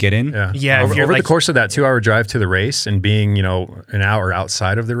state you can get in. Yeah, if Over you're the like- course of that 2-hour drive to the race and being, an hour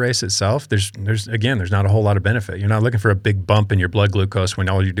outside of the race itself, there's not a whole lot of benefit. You're not looking for a big bump in your blood glucose when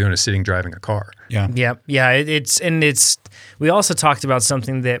all you're doing is sitting driving a car. Yeah. Yeah. We also talked about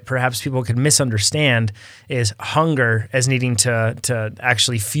something that perhaps people could misunderstand is hunger as needing to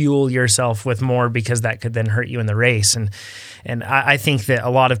actually fuel yourself with more, because that could then hurt you in the race. And I think that a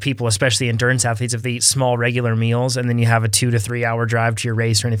lot of people, especially endurance athletes, if they eat small regular meals and then you have a 2 to 3 hour drive to your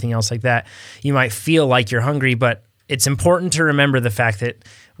race or anything else like that, you might feel like you're hungry, but it's important to remember the fact that,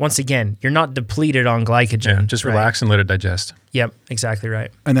 once again, you're not depleted on glycogen. Yeah, just right? relax and let it digest. Yep, exactly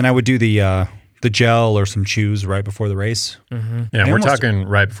right. And then I would do the gel or some chews right before the race. Yeah, we're talking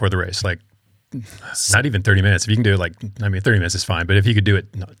right before the race, like not even 30 minutes. If you can do it 30 minutes is fine, but if you could do it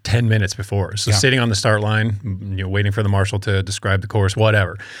 10 minutes before. So sitting on the start line, waiting for the marshal to describe the course,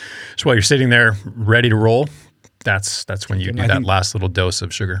 whatever. So while you're sitting there ready to roll, that's when you do that last little dose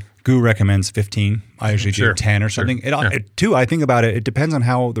of sugar. Gu recommends 15. I usually do 10 or something. Too, I think about it, it depends on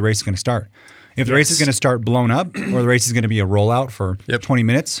how the race is going to start. If the race is going to start blown up, or the race is going to be a rollout for 20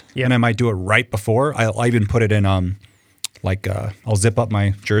 minutes, then I might do it right before. I'll even put it in, I'll zip up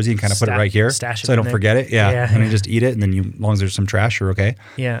my jersey and kind of put it right here, so I don't forget it. Yeah. And I just eat it, and then as long as there's some trash, you're okay.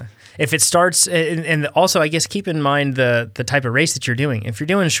 Yeah. If it starts, and also I guess keep in mind the type of race that you're doing. If you're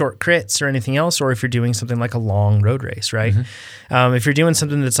doing short crits or anything else, or if you're doing something like a long road race, right? If you're doing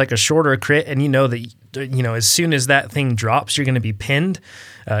something that's like a shorter crit, and that as soon as that thing drops, you're going to be pinned.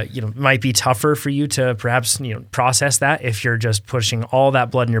 It might be tougher for you to perhaps process that if you're just pushing all that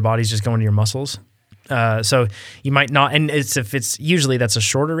blood in your body is just going to your muscles. So you might not, and if it's usually that's a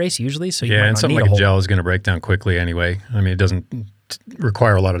shorter race usually. So you might and not something need like a a whole gel is going to break down quickly anyway. I mean, it doesn't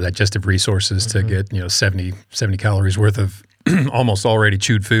require a lot of digestive resources to get 70 calories worth of almost already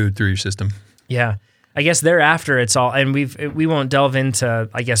chewed food through your system. Yeah. I guess thereafter it's all, and we won't delve into,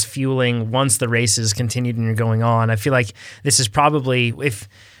 I guess, fueling once the race is continued and you're going on. I feel like this is probably, if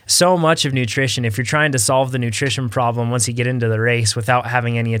so much of nutrition, if you're trying to solve the nutrition problem once you get into the race without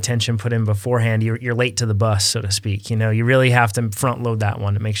having any attention put in beforehand, you're late to the bus, so to speak. You really have to front load that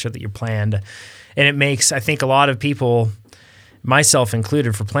one to make sure that you're planned. And it makes, I think, a lot of people, myself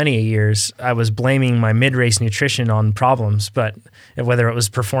included, for plenty of years, I was blaming my mid-race nutrition on problems, but whether it was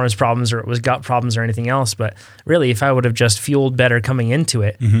performance problems or it was gut problems or anything else. But really, if I would have just fueled better coming into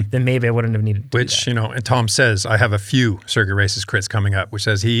it, then maybe I wouldn't have needed to do that. And Tom says, I have a few circuit races crits coming up, which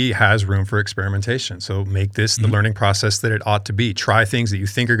says he has room for experimentation. So make this the learning process that it ought to be. Try things that you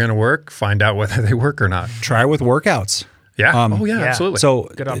think are going to work, find out whether they work or not. Try with workouts. Yeah. Yeah. Absolutely. So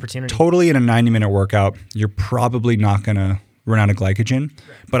Good opportunity. Totally in a 90-minute workout, you're probably not going to run out of glycogen.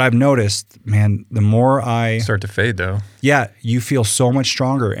 But I've noticed, man, the more I start to fade though. Yeah, you feel so much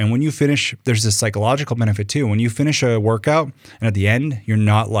stronger. And when you finish, there's this psychological benefit too. When you finish a workout and at the end, you're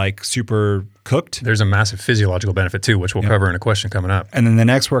not like super cooked. There's a massive physiological benefit too, which we'll cover in a question coming up. And then the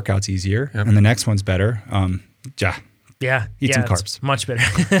next workout's easier and the next one's better. Eat some carbs. It's much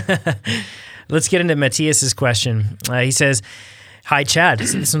better. Let's get into Matthias's question. He says, hi, Chad.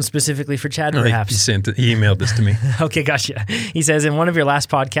 This one's specifically for Chad, perhaps. He emailed this to me. Okay, gotcha. He says, in one of your last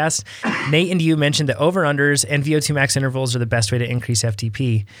podcasts, Nate and you mentioned that over-unders and VO2 max intervals are the best way to increase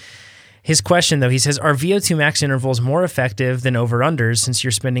FTP. His question, though, he says, are VO2 max intervals more effective than over-unders since you're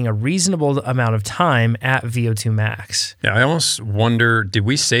spending a reasonable amount of time at VO2 max? Yeah, I almost wonder, did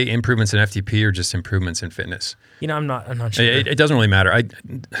we say improvements in FTP or just improvements in fitness? I'm not sure. It doesn't really matter.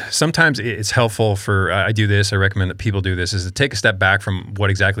 Sometimes it's helpful for, I do this, I recommend that people do this, is to take a step back from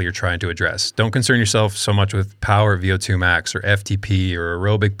what exactly you're trying to address. Don't concern yourself so much with power, VO2 max, or FTP, or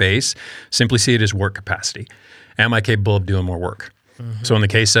aerobic base. Simply see it as work capacity. Am I capable of doing more work? So in the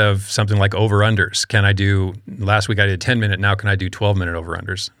case of something like over-unders, last week I did 10-minute, now can I do 12-minute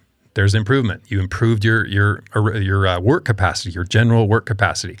over-unders? There's improvement. You improved your work capacity, your general work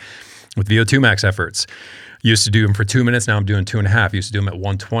capacity. With VO2 max efforts, used to do them for 2 minutes, now I'm doing 2.5. Used to do them at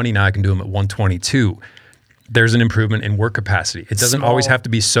 120, now I can do them at 122. There's an improvement in work capacity. It doesn't always have to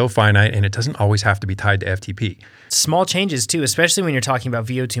be so finite, and it doesn't always have to be tied to FTP. Small changes too, especially when you're talking about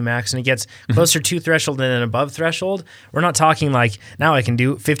VO2 max and it gets closer to threshold and then above threshold. We're not talking like now I can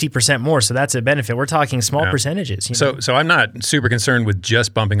do 50% more, so that's a benefit. We're talking small percentages. So I'm not super concerned with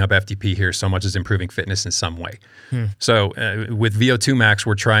just bumping up FTP here so much as improving fitness in some way. So with VO2 max,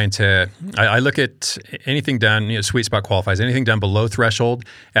 we're trying to, I look at anything done, Sweetspot qualifies, anything done below threshold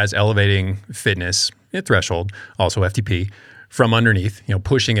as elevating fitness at threshold, also FTP, from underneath,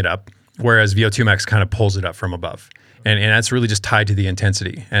 pushing it up. Whereas VO2 max kind of pulls it up from above. And that's really just tied to the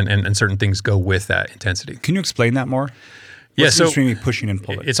intensity. And certain things go with that intensity. Can you explain that more? What's the extremely pushing and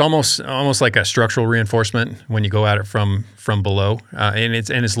pulling? It's almost like a structural reinforcement when you go at it from below. And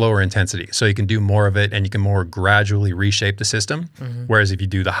it's lower intensity. So you can do more of it and you can more gradually reshape the system. Whereas if you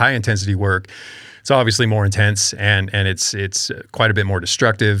do the high intensity work, it's obviously more intense and it's quite a bit more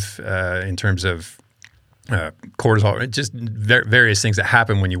destructive in terms of cortisol, just various things that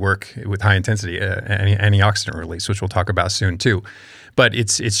happen when you work with high intensity, antioxidant release, which we'll talk about soon too. But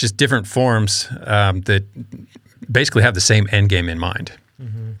it's just different forms that basically have the same end game in mind.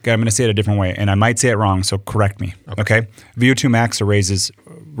 Okay, I'm going to say it a different way, and I might say it wrong, so correct me. Okay? VO2 max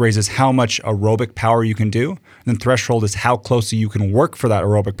raises how much aerobic power you can do, and then threshold is how closely you can work for that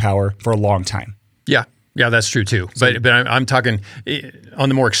aerobic power for a long time. Yeah, that's true too. But I'm talking on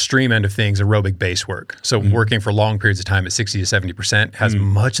the more extreme end of things, aerobic base work. So working for long periods of time at 60 to 70% has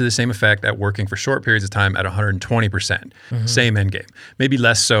much of the same effect at working for short periods of time at 120%. Same end game. Maybe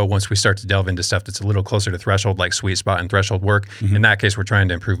less so once we start to delve into stuff that's a little closer to threshold, like sweet spot and threshold work. In that case, we're trying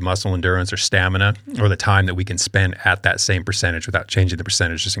to improve muscle endurance or stamina, or the time that we can spend at that same percentage without changing the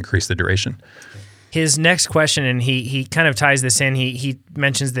percentage, just increase the duration. His next question, and he kind of ties this in, he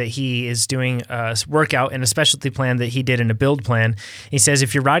mentions that he is doing a workout in a specialty plan that he did in a build plan. He says,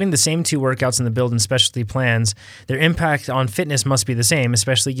 if you're riding the same two workouts in the build and specialty plans, their impact on fitness must be the same,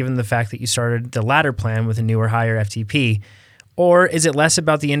 especially given the fact that you started the latter plan with a newer, higher FTP. Or is it less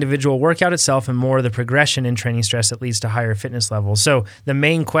about the individual workout itself and more the progression in training stress that leads to higher fitness levels? So the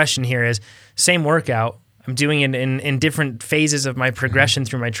main question here is, same workout, I'm doing it in different phases of my progression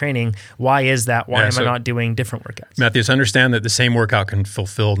through my training. Why is that? Why am I not doing different workouts? Matthews, understand that the same workout can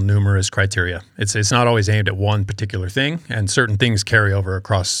fulfill numerous criteria. It's not always aimed at one particular thing, and certain things carry over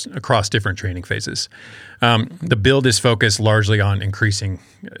across different training phases. The build is focused largely on increasing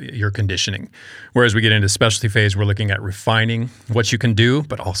your conditioning. Whereas we get into specialty phase, we're looking at refining what you can do,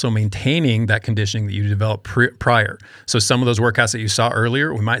 but also maintaining that conditioning that you developed prior. So some of those workouts that you saw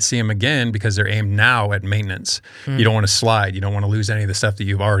earlier, we might see them again because they're aimed now at maintenance. You don't want to slide. You don't want to lose any of the stuff that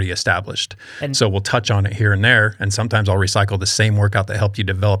you've already established. And so we'll touch on it here and there, and sometimes I'll recycle the same workout that helped you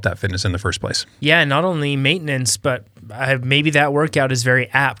develop that fitness in the first place. Yeah, not only maintenance, but maybe that workout is very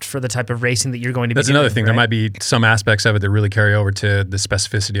apt for the type of racing that you're going to be doing. That's another thing. Right? There might be some aspects of it that really carry over to the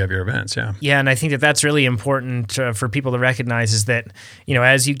specificity of your events. Yeah. Yeah, and I think that that's really important for people to recognize is that,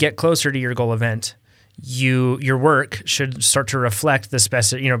 as you get closer to your goal event, your work should start to reflect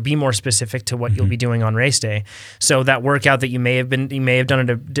the be more specific to what you'll be doing on race day. So that workout that you may have done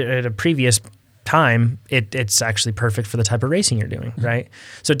at a previous time, it's actually perfect for the type of racing you're doing, right?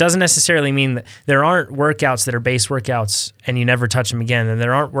 So it doesn't necessarily mean that there aren't workouts that are base workouts and you never touch them again, and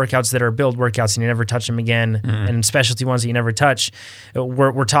there aren't workouts that are build workouts and you never touch them again, and specialty ones that you never touch.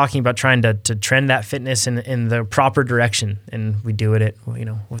 We're talking about trying to trend that fitness in the proper direction, and we do it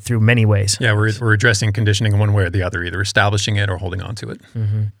through many ways. Yeah, we're addressing conditioning in one way or the other, either establishing it or holding on to it.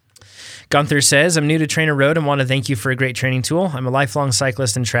 Gunther says, I'm new to Trainer Road and want to thank you for a great training tool. I'm a lifelong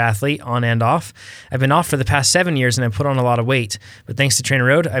cyclist and triathlete, on and off. I've been off for the past 7 years and I've put on a lot of weight. But thanks to Trainer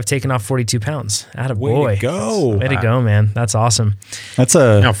Road, I've taken off 42 pounds. Attaboy. Way to go. Way to go, man. That's awesome. That's You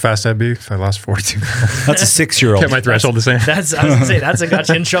know how fast I'd be if I lost 42 pounds. That's a 6-year-old. Kept my threshold the same. I was going to say, that's got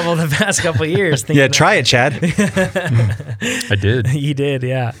you in trouble the past couple of years. Yeah, try it, Chad. I did. You did,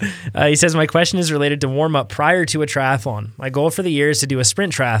 yeah. He says, my question is related to warm-up prior to a triathlon. My goal for the year is to do a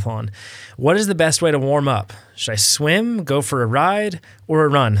sprint triathlon. What is the best way to warm up? Should I swim, go for a ride, or a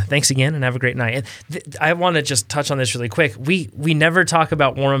run? Thanks again, and have a great night. And I want to just touch on this really quick. We never talk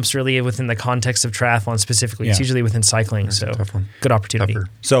about warm-ups really within the context of triathlon specifically. It's usually within cycling, That's so a tough one. good opportunity. Tougher.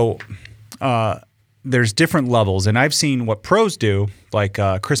 So there's different levels, and I've seen what pros do, like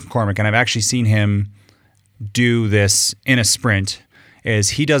Chris McCormick, and I've actually seen him do this in a sprint, is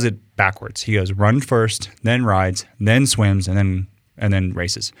he does it backwards. He goes run first, then rides, then swims, and then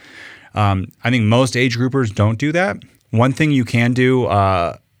races. I think most age groupers don't do that. One thing you can do,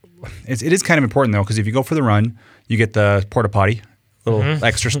 it is kind of important though, because if you go for the run, you get the porta potty, little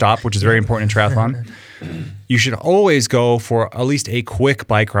extra stop, which is very important in triathlon. You should always go for at least a quick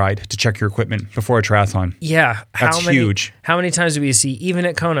bike ride to check your equipment before a triathlon. Yeah. That's huge. How many times do we see, even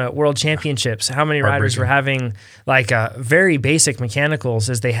at Kona World Championships, how many riders were having very basic mechanicals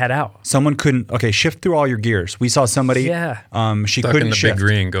as they head out? Someone couldn't, shift through all your gears. We saw somebody, she Stuck couldn't in the shift. big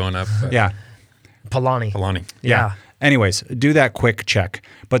green going up. Yeah. Palani. Yeah. Anyways, do that quick check.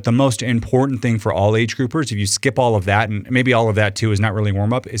 But the most important thing for all age groupers, if you skip all of that, and maybe all of that too is not really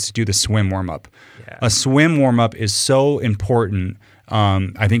warm up, is to do the swim warm up. Yeah. A swim warm up is so important,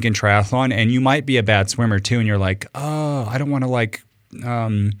 I think, in triathlon. And you might be a bad swimmer too, and you're like, oh, I don't want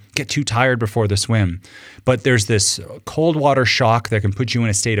to get too tired before the swim. But there's this cold water shock that can put you in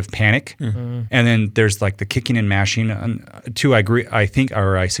a state of panic. And then there's the kicking and mashing.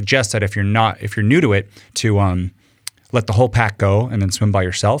 I suggest that if you're new to it, to let the whole pack go and then swim by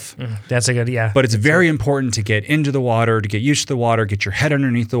yourself. That's a good, yeah. But it's very important to get into the water, to get used to the water, get your head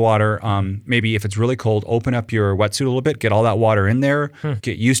underneath the water. Maybe if it's really cold, open up your wetsuit a little bit, get all that water in there,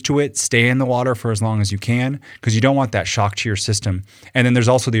 get used to it, stay in the water for as long as you can, because you don't want that shock to your system. And then there's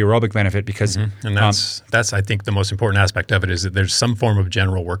also the aerobic benefit because... And that's, I think, the most important aspect of it is that there's some form of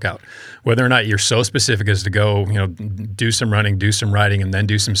general workout. Whether or not you're so specific as to go, do some running, do some riding, and then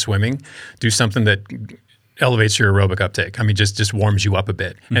do some swimming, do something that elevates your aerobic uptake. I mean, just warms you up a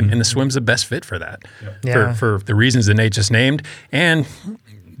bit. And the swim's the best fit for that, for the reasons that Nate just named. And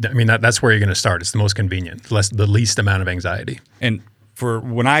I mean, that's where you're going to start. It's the most convenient, the least amount of anxiety. And for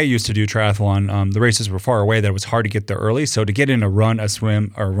when I used to do triathlon, the races were far away that it was hard to get there early. So to get in a run, a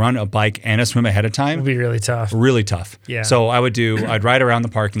swim, or run a bike and a swim ahead of time would be really tough. Really tough. Yeah. So I'd ride around the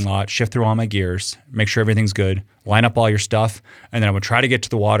parking lot, shift through all my gears, make sure everything's good, line up all your stuff, and then I would try to get to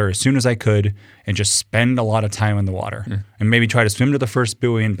the water as soon as I could and just spend a lot of time in the water. And maybe try to swim to the first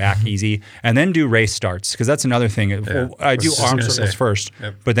buoy and back easy, and then do race starts, because that's another thing. I do arm circles first,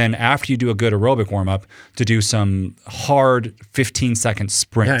 but then after you do a good aerobic warm-up, to do some hard 15-second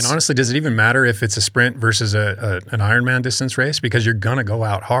sprints. Yeah, and honestly, does it even matter if it's a sprint versus an Ironman distance race? Because you're going to go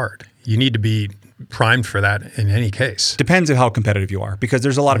out hard. You need to be primed for that in any case. Depends on how competitive you are, because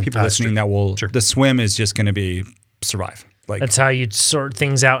there's a lot of people listening that will, the swim is just going to be survive. That's how you sort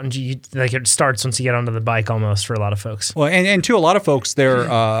things out, and it starts once you get onto the bike almost for a lot of folks. Well, and to a lot of folks,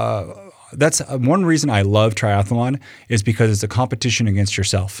 that's one reason I love triathlon is because it's a competition against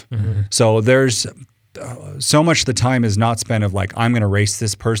yourself. Mm-hmm. So there's so much of the time is not spent of like, I'm going to race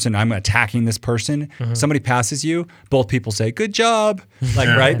this person, I'm attacking this person. Mm-hmm. Somebody passes you, both people say, good job, like,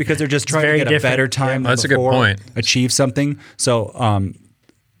 right? Because they're just trying to get a better time. That's a good point. Achieve something. So,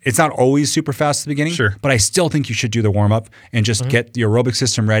 it's not always super fast at the beginning, sure, but I still think you should do the warm-up and just get your aerobic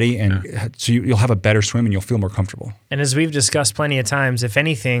system ready, and so you'll have a better swim and you'll feel more comfortable. And as we've discussed plenty of times, if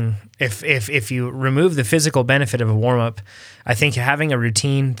anything, if you remove the physical benefit of a warm-up, I think having a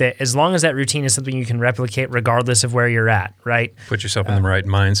routine that, as long as that routine is something you can replicate regardless of where you're at, right? Put yourself in the right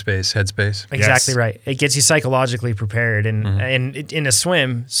mind space, head space. Exactly right. It gets you psychologically prepared, and in a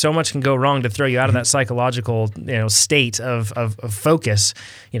swim, so much can go wrong to throw you out of that psychological state of focus.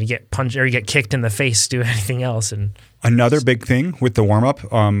 You get punched or you get kicked in the face, do anything else. And another big thing with the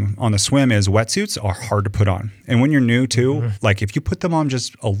warm-up on the swim is wetsuits are hard to put on. And when you're new too, like if you put them on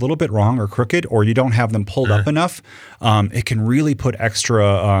just a little bit wrong or crooked, or you don't have them pulled up enough, it can really put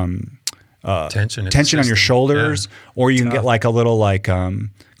extra tension on your shoulders, or you can get like a little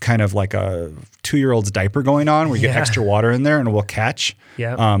kind of like a 2-year-old's diaper going on where you get extra water in there and it will catch.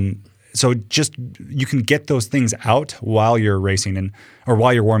 Yeah. So just you can get those things out while you're racing or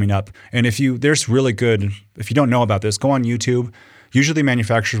while you're warming up. And if you don't know about this, go on YouTube. Usually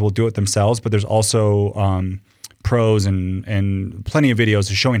manufacturers will do it themselves, but there's also pros and plenty of videos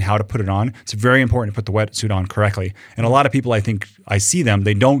showing how to put it on. It's very important to put the wetsuit on correctly. And a lot of people, I think I see them,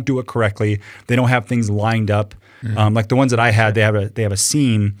 they don't do it correctly. They don't have things lined up. Like the ones that I had, they have a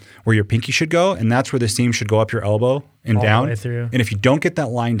seam where your pinky should go, and that's where the seam should go up your elbow and all down. The way through. And if you don't get that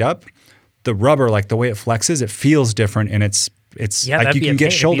lined up, the rubber, like the way it flexes, it feels different, and it's like you can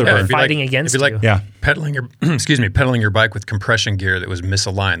get shoulder burn. Fighting against you. Pedaling your bike with compression gear that was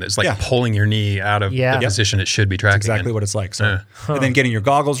misaligned. That's like pulling your knee out of the position it should be tracking. That's exactly what it's like. So, and then getting your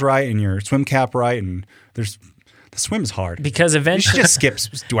goggles right and your swim cap right, and the swim is hard. Because eventually you should just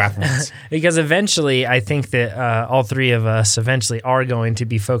skip duathlons. Because eventually, I think that all three of us eventually are going to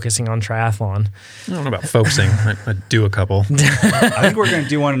be focusing on triathlon. I don't know about focusing. I do a couple. I think we're going to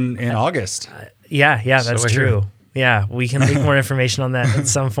do one in August. Yeah, that's true. Yeah, we can leak more information on that at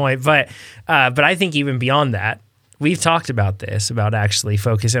some point. But I think even beyond that, we've talked about this, about actually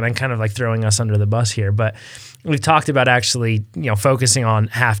focusing. I'm kind of like throwing us under the bus here, but we've talked about actually, focusing on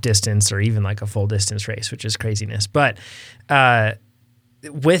half distance or even like a full distance race, which is craziness. But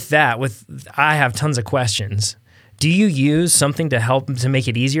with that, I have tons of questions. Do you use something to help to make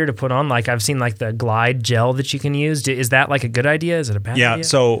it easier to put on? Like I've seen like the Glide gel that you can use. Is that like a good idea? Is it a bad idea? Yeah,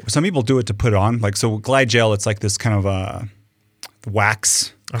 so some people do it to put on. Like so Glide gel, it's like this kind of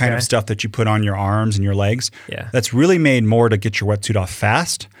wax kind of stuff that you put on your arms and your legs. Yeah. That's really made more to get your wetsuit off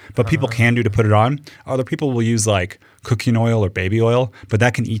fast, but people can do to put it on. Other people will use like cooking oil or baby oil, but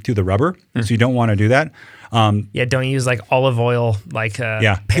that can eat through the rubber, so you don't want to do that. Don't use like olive oil like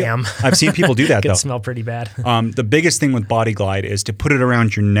Pam. I've seen people do that though. It can smell pretty bad. The biggest thing with Body Glide is to put it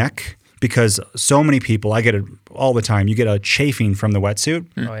around your neck, because so many people, I get it all the time, you get a chafing from the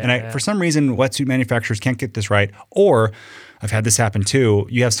wetsuit. For some reason, wetsuit manufacturers can't get this right. Or I've had this happen too.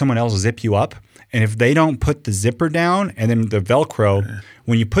 You have someone else zip you up, and if they don't put the zipper down and then the Velcro,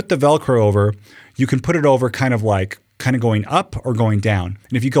 when you put the Velcro over, you can put it over kind of going up or going down.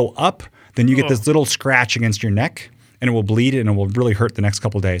 And if you go up, then you get this little scratch against your neck, and it will bleed and it will really hurt the next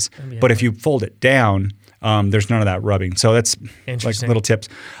couple of days. But if you fold it down, there's none of that rubbing. So that's like little tips.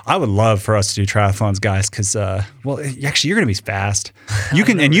 I would love for us to do triathlons, guys, because actually you're going to be fast. You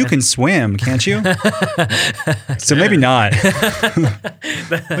can and you can swim, can't you? So maybe not.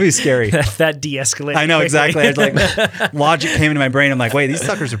 That'd be scary. That de-escalated. I know exactly. It's like logic came into my brain. I'm like, wait, these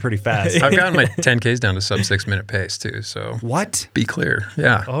suckers are pretty fast. I've gotten my 10Ks down to sub 6 minute pace too. So what? Be clear.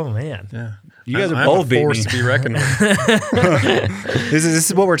 Yeah. Oh man. Yeah. You guys are both beating me. To be reckoned with. This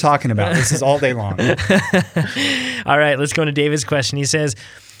is what we're talking about. This is all day long. All right, let's go into David's question. He says,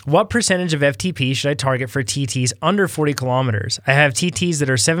 what percentage of FTP should I target for TTs under 40 kilometers? I have TTs that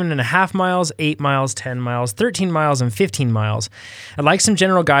are 7.5 miles, 8 miles, 10 miles, 13 miles, and 15 miles. I'd like some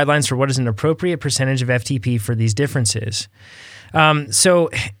general guidelines for what is an appropriate percentage of FTP for these differences. So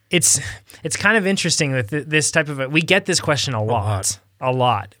it's kind of interesting with this type of we get this question a lot. A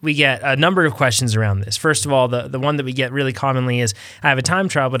lot. We get a number of questions around this. First of all, the one that we get really commonly is, I have a time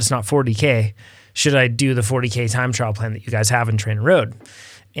trial, but it's not 40K. Should I do the 40K time trial plan that you guys have in Trainer Road?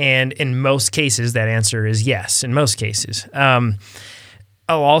 And in most cases, that answer is yes, in most cases.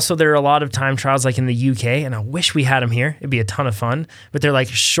 Also, there are a lot of time trials like in the UK, and I wish we had them here. It'd be a ton of fun, but they're like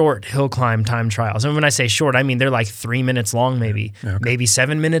short hill climb time trials. And when I say short, I mean they're like 3 minutes long, maybe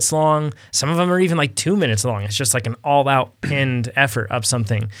 7 minutes long. Some of them are even like 2 minutes long. It's just like an all-out pinned effort up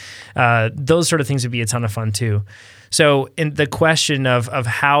something. Those sort of things would be a ton of fun too. So in the question of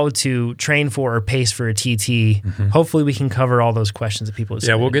how to train for or pace for a TT, hopefully we can cover all those questions that people have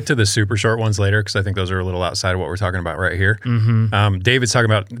Yeah, we'll get to the super short ones later because I think those are a little outside of what we're talking about right here. David's talking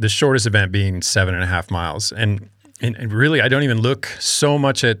about the shortest event being 7.5 miles. And really, I don't even look so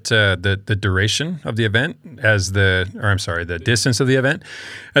much at the duration of the event the distance of the event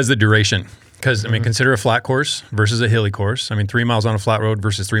as the duration. Because, I mean, consider a flat course versus a hilly course. I mean, 3 miles on a flat road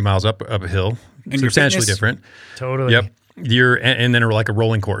versus 3 miles up a hill. And substantially different. Totally. Yep. And then like a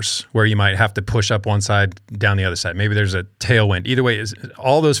rolling course where you might have to push up one side, down the other side. Maybe there's a tailwind. Either way,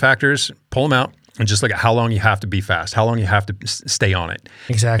 all those factors, pull them out and just look at how long you have to be fast, how long you have to stay on it.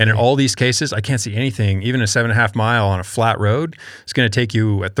 Exactly. And in all these cases, I can't see anything, even a 7.5 mile on a flat road, it's going to take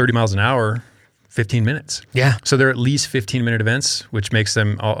you at 30 miles an hour, 15 minutes. Yeah. So they're at least 15-minute events, which makes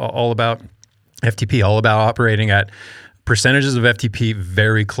them all about FTP, all about operating at percentages of FTP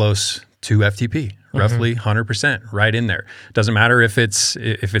very close to FTP, roughly 100%, right in there. Doesn't matter if it's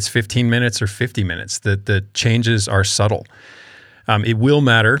 15 minutes or 50 minutes. The changes are subtle. It will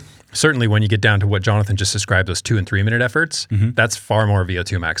matter certainly when you get down to what Jonathan just described, those 2 and 3 minute efforts. That's far more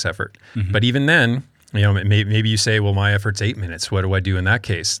VO2 max effort. But even then, maybe you say, well, my effort's 8 minutes. What do I do in that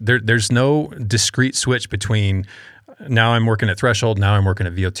case? There's no discrete switch between now I'm working at threshold, now I'm working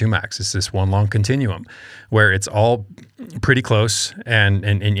at VO2 max. It's this one long continuum where it's all pretty close and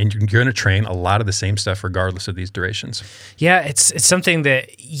you're going to train a lot of the same stuff regardless of these durations. Yeah, it's something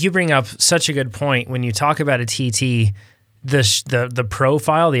that you bring up such a good point when you talk about a TT. The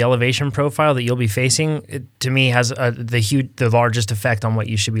profile, the elevation profile that you'll be facing, to me has the largest effect on what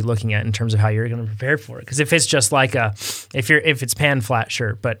you should be looking at in terms of how you're going to prepare for it. Because if it's just like if it's pan flat,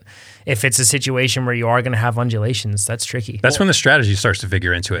 sure, but if it's a situation where you are going to have undulations, that's tricky. That's when the strategy starts to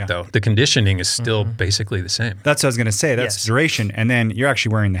figure into it, though. The conditioning is still basically the same. That's what I was going to say. That's duration, and then you're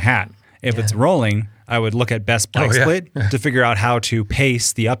actually wearing the hat. If it's rolling, I would look at best bike split to figure out how to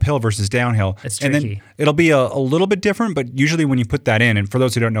pace the uphill versus downhill. It's tricky. And then it'll be a little bit different, but usually when you put that in, and for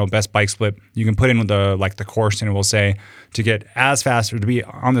those who don't know best bike split, you can put in the course and it will say to get as fast or to be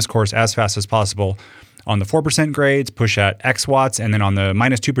on this course as fast as possible. On the 4% grades, push at X watts, and then on the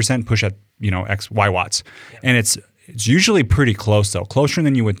minus 2%, push at X Y watts. And it's usually pretty close, though, closer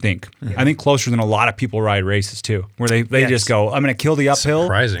than you would think. I think closer than a lot of people ride races too, where they just go, I'm going to kill the uphill,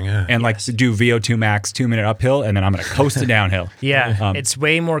 surprising, and do VO2 max 2 minute uphill, and then I'm going to coast it downhill. It's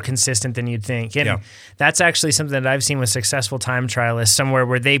way more consistent than you'd think, and that's actually something that I've seen with successful time trialists somewhere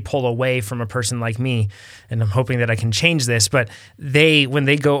where they pull away from a person like me, and I'm hoping that I can change this. But when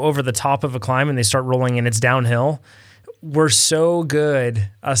they go over the top of a climb and they start rolling and it's downhill, we're so good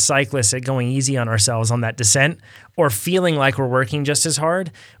as cyclists at going easy on ourselves on that descent or feeling like we're working just as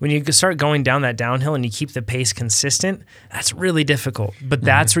hard. When you start going down that downhill and you keep the pace consistent, that's really difficult. But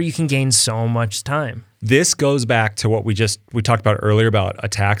that's where you can gain so much time. This goes back to what we talked about earlier about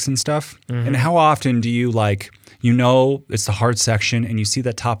attacks and stuff. And how often do you it's the hard section and you see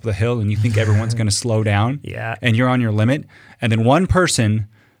that top of the hill and you think everyone's going to slow down and you're on your limit. And then one person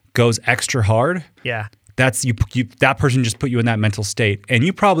goes extra hard. Yeah. That's that person just put you in that mental state, and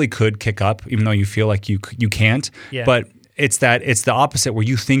you probably could kick up even though you feel like you can't. But it's the opposite where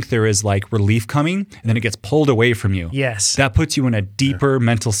you think there is like relief coming, and then it gets pulled away from you. Yes, that puts you in a deeper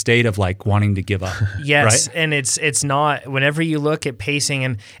mental state of like wanting to give up. Yes, right? And it's not. Whenever you look at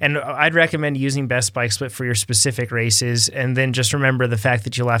pacing, and I'd recommend using best bike split for your specific races, and then just remember the fact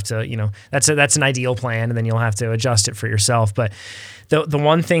that you'll have to, that's an ideal plan, and then you'll have to adjust it for yourself. But the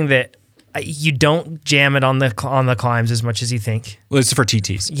one thing that you don't jam it on the climbs as much as you think. Well, it's for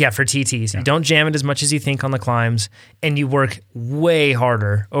TTs. Yeah, for TTs. You don't jam it as much as you think on the climbs, and you work way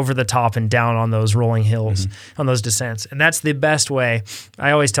harder over the top and down on those rolling hills, on those descents. And that's the best way.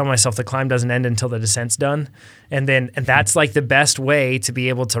 I always tell myself the climb doesn't end until the descent's done. And that's like the best way to be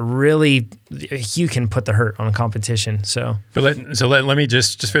able to really, you can put the hurt on a competition. So let me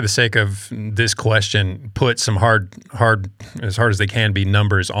just for the sake of this question, put some hard as hard as they can be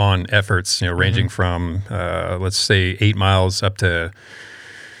numbers on efforts, ranging from, let's say 8 miles up to,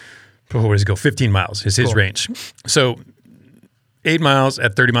 where does it go? 15 miles is his range. So 8 miles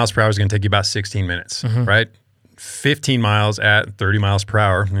at 30 miles per hour is going to take you about 16 minutes, right? 15 miles at 30 miles per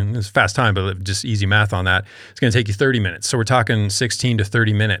hour, and it's fast time, but just easy math on that, it's going to take you 30 minutes. So we're talking 16 to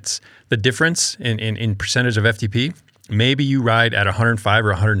 30 minutes. The difference in percentage of FTP, Maybe you ride at 105 or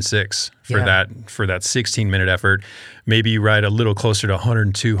 106 for Yeah. that 16-minute effort. Maybe you ride a little closer to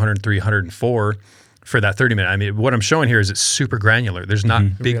 102, 103, 104 for that 30-minute. I mean, what I'm showing here is it's super granular. There's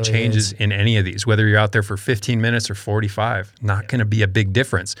not big really changes in any of these. Whether you're out there for 15 minutes or 45, not going to be a big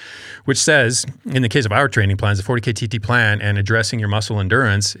difference. Which says, in the case of our training plans, the 40K TT plan and addressing your muscle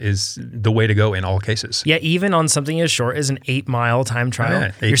endurance is the way to go in all cases. Yeah, even on something as short as an 8-mile time trial,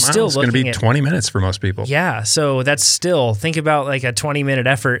 Yeah, 8 you're still miles is going to looking be at 20 minutes for most people. Yeah, so that's still, think about like a 20-minute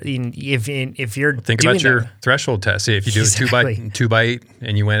effort. If you're Think doing about your that, threshold test. See, if you do Exactly. a 2x8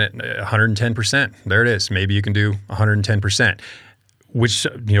 and you went at 110%, there it is. Maybe you can do 110%, which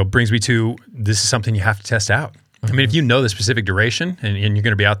brings me to, this is something you have to test out. I mean, if you know the specific duration and you're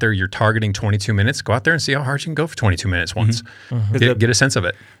going to be out there, you're targeting 22 minutes, go out there and see how hard you can go for 22 minutes once. Get a sense of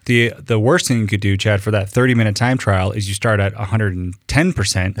it. The worst thing you could do, Chad, for that 30-minute time trial is you start at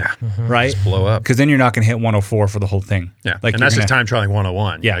 110%, right? Just blow up. Because then you're not going to hit 104 for the whole thing. Yeah, Like and that's you're just time trialing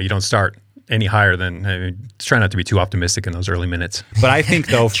 101. Yeah. You don't start any higher than, try not to be too optimistic in those early minutes. But I think,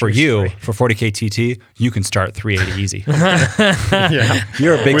 though, for you, for 40K TT, you can start 380 easy. Yeah.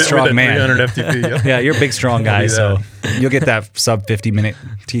 You're a big, strong man. 300 FTP, yeah. Yeah, you're a big, strong guy, do so that. you'll get that sub 50-minute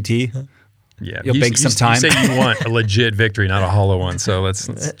TT. Yeah, You'll bank some time. You say you want a legit victory, not a hollow one. So let's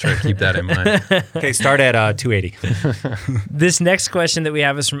try to keep that in mind. Okay, start at 280. This next question that we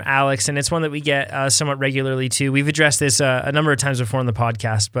have is from Alex, and it's one that we get somewhat regularly too. We've addressed this a number of times before in the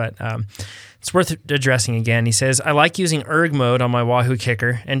podcast, but it's worth addressing again. He says, I like using erg mode on my Wahoo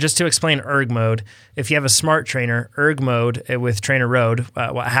kicker. And just to explain erg mode, if you have a smart trainer, erg mode with trainer road,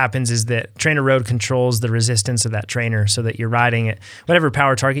 what happens is that trainer road controls the resistance of that trainer so that you're riding at whatever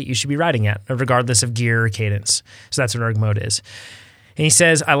power target you should be riding at, regardless of gear or cadence. So that's what erg mode is. And he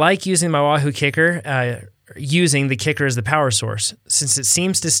says, I like using my Wahoo kicker, using the kicker as the power source, since it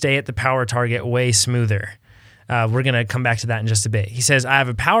seems to stay at the power target way smoother. We're going to come back to that in just a bit. He says, I have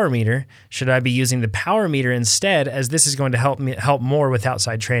a power meter. Should I be using the power meter instead, as this is going to help more with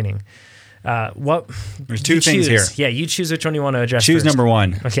outside training? There's two things here. Yeah, you choose which one you want to address Choose first. number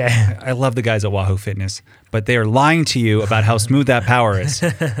one. Okay. I love the guys at Wahoo Fitness, but they are lying to you about how smooth that power is.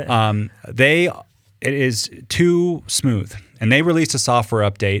 It is too smooth. And they released a software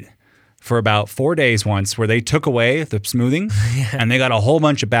update for about 4 days once where they took away the smoothing and they got a whole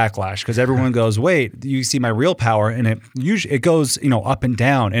bunch of backlash because everyone goes, wait, you see my real power, and it goes up and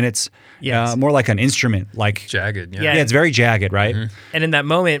down, and it's more like an instrument, like Jagged. Yeah. it's very jagged, right? And in that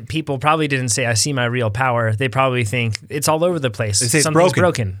moment, people probably didn't say, I see my real power. They probably think it's all over the place. They say it's Something's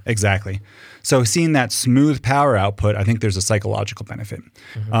broken. Exactly. So seeing that smooth power output, I think there's a psychological benefit.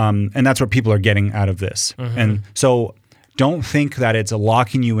 And that's what people are getting out of this. And so don't think that it's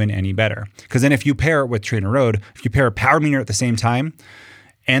locking you in any better. Because then if you pair it with Trainer Road, if you pair a power meter at the same time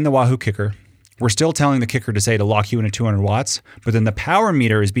and the Wahoo kicker, we're still telling the kicker to say to lock you in at 200 watts, but then the power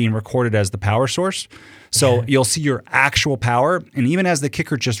meter is being recorded as the power source. So you'll see your actual power. And even as the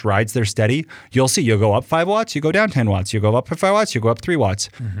kicker just rides there steady, you'll go up 5 watts, you go down 10 watts, you go up 5 watts, you go up 3 watts.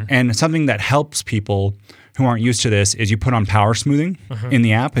 And something that helps people who aren't used to this is you put on power smoothing in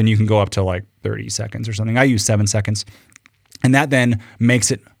the app, and you can go up to like 30 seconds or something. I use 7 seconds. And that then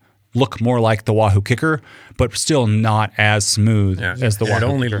makes it look more like the Wahoo kicker, but still not as smooth as the Wahoo kicker. It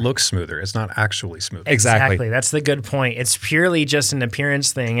only looks smoother. It's not actually smooth. Exactly. That's the good point. It's purely just an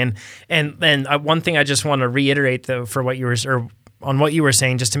appearance thing. And one thing I just want to reiterate though, for what you were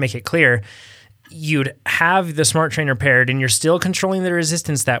saying, just to make it clear, you'd have the smart trainer paired and you're still controlling the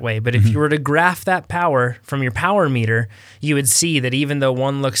resistance that way. But if you were to graph that power from your power meter, you would see that even though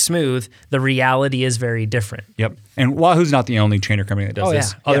one looks smooth, the reality is very different. Yep. And Wahoo's not the only trainer company that does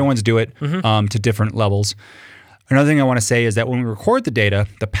this. Other ones do it to different levels. Another thing I want to say is that when we record the data,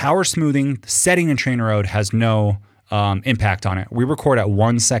 the power smoothing, the setting in Trainer Road has no impact on it. We record at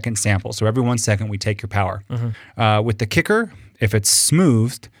 1 second sample. So every 1 second we take your power. With the kicker, if it's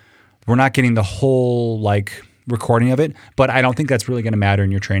smoothed, we're not getting the whole recording of it, but I don't think that's really going to matter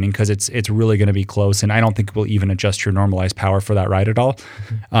in your training because it's really going to be close, and I don't think we'll even adjust your normalized power for that ride at all.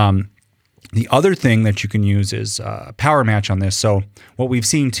 The other thing that you can use is power match on this. So what we've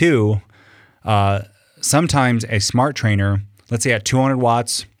seen too, sometimes a smart trainer, let's say at 200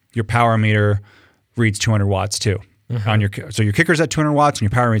 watts, your power meter reads 200 watts too. So your kicker's at 200 watts and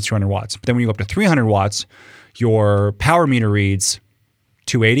your power reads 200 watts. But then when you go up to 300 watts, your power meter reads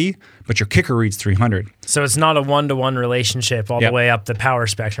 280, but your kicker reads 300. So it's not a one-to-one relationship all the way up the power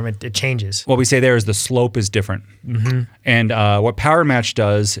spectrum. It changes. What we say there is the slope is different. And what Power Match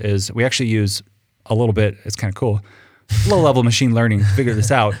does is we actually use a little bit, it's kind of cool, low-level machine learning to figure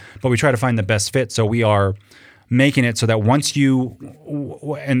this out, but we try to find the best fit. So we are making it so that once you,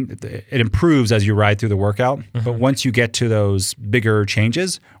 and it improves as you ride through the workout, but once you get to those bigger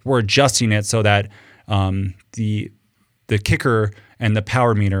changes, we're adjusting it so that the kicker and the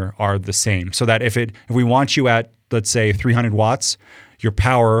power meter are the same. So that if we want you at, let's say 300 watts, your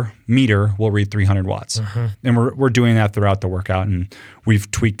power meter will read 300 watts. And we're doing that throughout the workout, and we've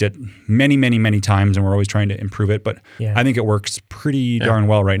tweaked it many, many, many times, and we're always trying to improve it. But I think it works pretty darn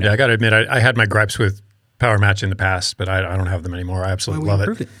well right now. Yeah, I got to admit, I had my gripes with Power Match in the past, but I don't have them anymore. I absolutely love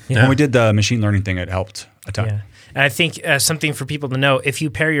it. When we did the machine learning thing, it helped a ton. Yeah. And I think something for people to know, if you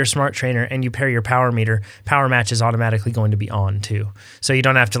pair your smart trainer and you pair your power meter, Power Match is automatically going to be on too. So you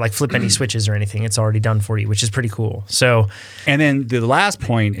don't have to like flip any switches or anything. It's already done for you, which is pretty cool. So, and then the last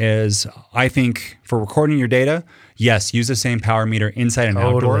point is, I think for recording your data, yes, use the same power meter inside and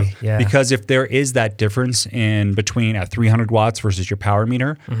outdoor. Yeah. Because if there is that difference in between at 300 watts versus your power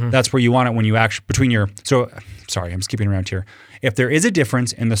meter, that's where you want it when you actually, sorry, I'm skipping around here. If there is a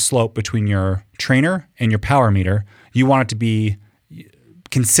difference in the slope between your trainer and your power meter, you want it to be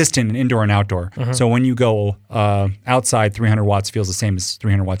consistent in indoor and outdoor. So when you go outside, 300 watts feels the same as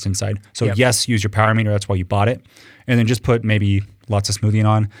 300 watts inside. So yes, use your power meter. That's why you bought it. And then just put maybe lots of smoothing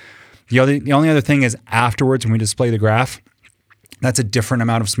on. The only other thing is afterwards when we display the graph, that's a different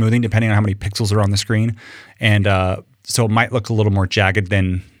amount of smoothing depending on how many pixels are on the screen. And so it might look a little more jagged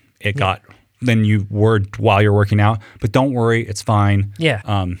than it got than you were while you're working out. But don't worry, it's fine.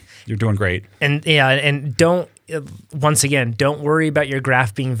 Yeah. You're doing great. And don't, once again, don't worry about your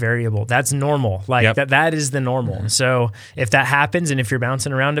graph being variable. That's normal. Like that is the normal. So if that happens and if you're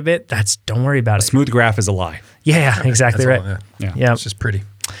bouncing around a bit, don't worry about it. Smooth graph is a lie. Yeah, exactly right. Yeah. It's just pretty.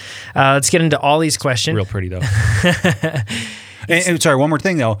 Let's get into Ollie's question. Real pretty though. and sorry, one more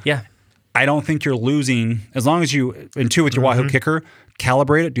thing though. Yeah. I don't think you're losing, as long as you, and two with your Wahoo kicker,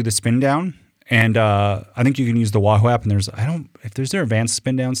 calibrate it, do the spin down. And I think you can use the Wahoo app, and there's their advanced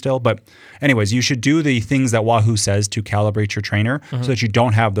spin down still. But anyways, you should do the things that Wahoo says to calibrate your trainer so that you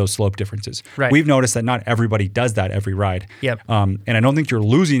don't have those slope differences. Right. We've noticed that not everybody does that every ride. Yep. And I don't think you're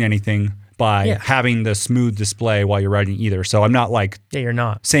losing anything by having the smooth display while you're riding either. So I'm not like you're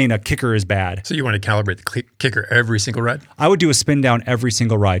not saying a kicker is bad. So you want to calibrate the kicker every single ride? I would do a spin down every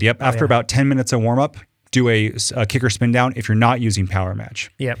single ride. Yep. After about 10 minutes of warm up, do a kicker spin down if you're not using Power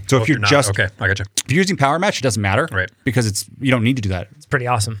Match. Yep. So if you're just okay, I gotcha. If you're using Power Match, it doesn't matter, right? Because you don't need to do that. It's pretty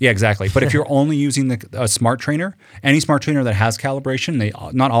awesome. Yeah, exactly. But if you're only using a smart trainer, any smart trainer that has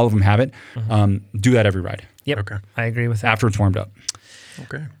calibration, not all of them have it. Do that every ride. Yep. Okay. I agree with that. After it's warmed up.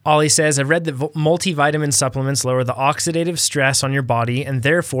 Okay. Ollie says, I've read that multivitamin supplements lower the oxidative stress on your body and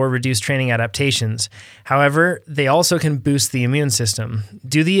therefore reduce training adaptations. However, they also can boost the immune system.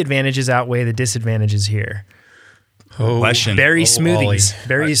 Do the advantages outweigh the disadvantages here? Question. Berry smoothies. Ollie.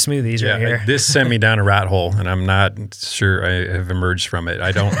 Berry smoothies right here. This sent me down a rat hole, and I'm not sure I have emerged from it.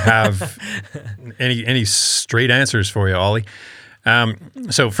 I don't have any straight answers for you, Ollie.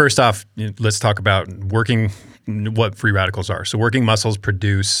 So first off, let's talk about what free radicals are. So working muscles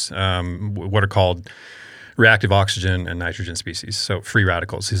produce what are called reactive oxygen and nitrogen species. So free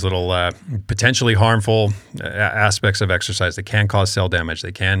radicals, these little potentially harmful aspects of exercise that can cause cell damage.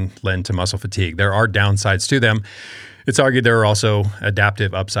 They can lend to muscle fatigue. There are downsides to them. It's argued there are also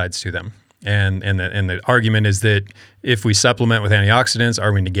adaptive upsides to them. And the argument is that if we supplement with antioxidants,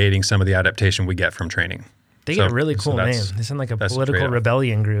 are we negating some of the adaptation we get from training? They get a really cool name. They sound like a political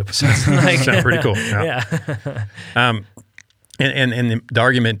rebellion group. So sound pretty cool. Yeah. And the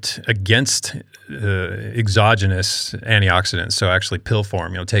argument against exogenous antioxidants, so actually pill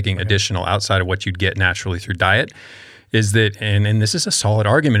form, taking additional outside of what you'd get naturally through diet, is that, and this is a solid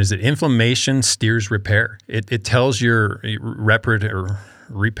argument, is that inflammation steers repair. It tells your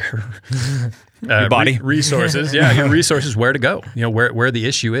repair your body resources, your resources where to go, where the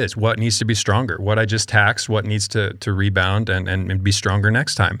issue is, what needs to be stronger, what I just taxed, what needs to rebound and be stronger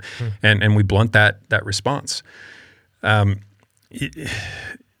next time, and we blunt that response.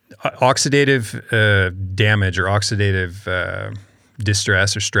 Oxidative damage or oxidative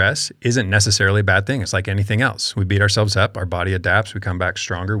distress or stress isn't necessarily a bad thing. It's like anything else. We beat ourselves up, our body adapts, we come back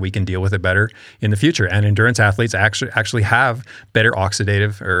stronger, we can deal with it better in the future. And endurance athletes actually have better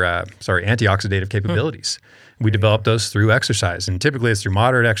antioxidative capabilities. We develop those through exercise, and typically it's through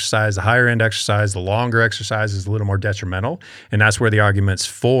moderate exercise. The higher end exercise, the longer exercise is a little more detrimental, and that's where the arguments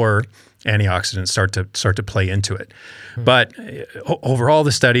for antioxidants start to play into it. But overall,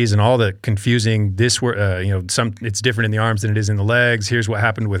 the studies and all the confusing it's different in the arms than it is in the legs. Here's what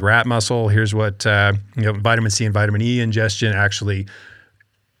happened with rat muscle. Here's what vitamin C and vitamin E ingestion actually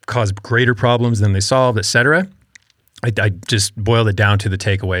caused greater problems than they solved, et cetera. I just boiled it down to the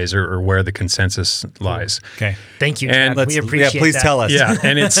takeaways or where the consensus lies. Okay. Thank you. And Chad. We appreciate please that. tell us. Yeah,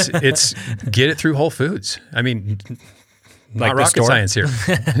 and it's get it through Whole Foods. I mean, Like not the rocket store? science here.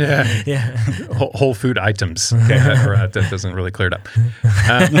 Yeah. Whole food items. Okay, that doesn't really clear it up.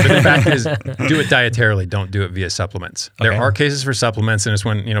 But the fact is, do it dietarily. Don't do it via supplements. There Okay. are cases for supplements, and it's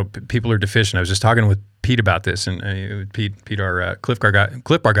when people are deficient. I was just talking with Pete about this, and Pete, our Cliff Bar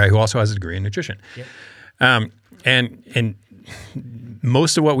guy, who also has a degree in nutrition. Yep. And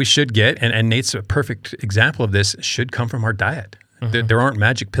most of what we should get, and Nate's a perfect example of this, should come from our diet. There aren't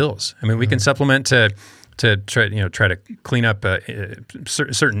magic pills. I mean, we can supplement to try to clean up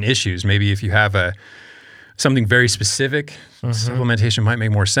certain issues. Maybe if you have something very specific, supplementation might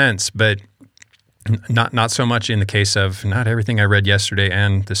make more sense, but not so much in the case of not everything I read yesterday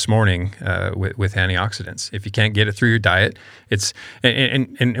and this morning with antioxidants. If you can't get it through your diet, it's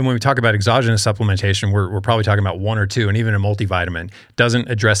and when we talk about exogenous supplementation, we're probably talking about one or two, and even a multivitamin doesn't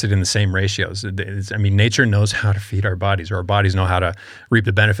address it in the same ratios. Nature knows how to feed our bodies, or our bodies know how to reap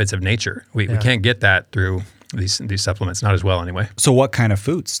the benefits of nature. We can't get that through these supplements, not as well anyway. So what kind of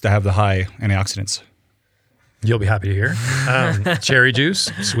foods to have the high antioxidants? You'll be happy to hear. Cherry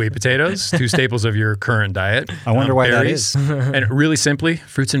juice, sweet potatoes, two staples of your current diet. I wonder why berries, that is. And really simply,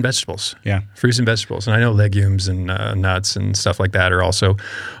 fruits and vegetables. Yeah. Fruits and vegetables. And I know legumes and nuts and stuff like that are also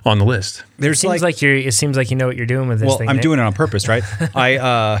on the list. It seems like you know what you're doing with this thing. I'm Nick. doing it on purpose, right?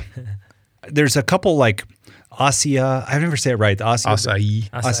 There's a couple like Acai, I never say it right. The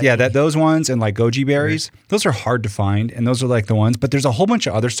Acai. Yeah, those ones and like goji berries. Those are hard to find, and those are like the ones. But there's a whole bunch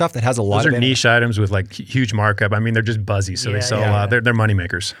of other stuff that has a lot Those of are niche items with like huge markup. I mean, they're just buzzy, so they sell. They're money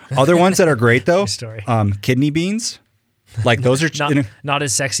makers. Other ones that are great though, story. Kidney beans. Like those are not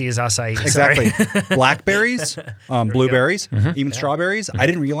as sexy as acai. Exactly. Sorry. Blackberries, blueberries, even strawberries. I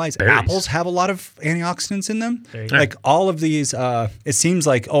didn't realize Berries. apples have a lot of antioxidants in them. There you go. Like all of these, it seems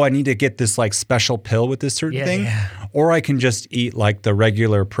like, I need to get this like special pill with this certain thing. Yeah. Or I can just eat like the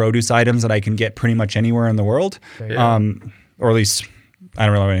regular produce items that I can get pretty much anywhere in the world. Or at least, I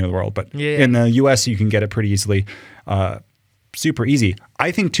don't really know any of the world, but in the US you can get it pretty easily. Super easy.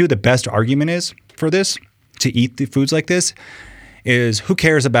 I think too, the best argument is for this, to eat the foods like this, is who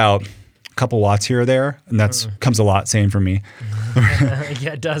cares about a couple watts here or there? And that's comes a lot saying for me.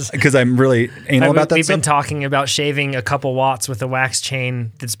 Yeah, it does. Because I'm really anal about that We've stuff. been talking about shaving a couple watts with a wax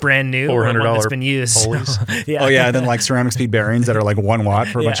chain that's brand new, or one $400 that's been used. pulleys. Yeah. Oh yeah, and then like ceramic speed bearings that are like 1 watt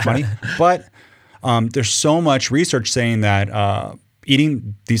for a bunch of money. But there's so much research saying that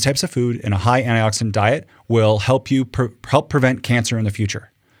eating these types of food in a high antioxidant diet will help you help prevent cancer in the future.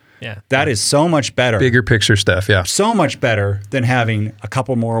 Yeah. That is so much better. Bigger picture stuff, yeah. So much better than having a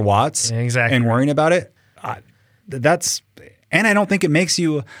couple more watts exactly. and worrying about it. And I don't think it makes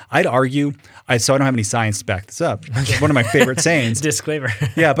you, I'd argue, so I don't have any science to back this up. It's one of my favorite sayings. Disclaimer.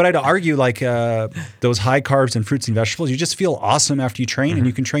 Yeah, but I'd argue like those high carbs and fruits and vegetables, you just feel awesome after you train and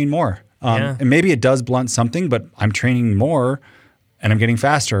you can train more. And maybe it does blunt something, but I'm training more and I'm getting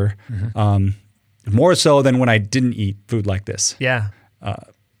faster. More so than when I didn't eat food like this. Yeah.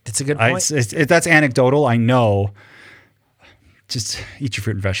 It's a good point. That's anecdotal, I know. Just eat your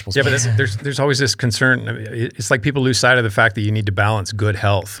fruit and vegetables. Yeah, but there's always this concern. I mean, it's like people lose sight of the fact that you need to balance good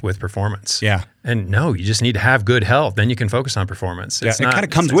health with performance. Yeah. And no, you just need to have good health. Then you can focus on performance. It kind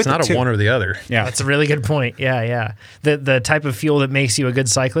of comes with it, It's not too. a one or the other. Yeah. That's a really good point. Yeah. The type of fuel that makes you a good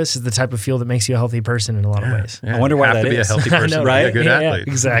cyclist is the type of fuel that makes you a healthy person in a lot of ways. Yeah, I wonder you why have that to be is. a healthy person, I know, right? right? A good athlete.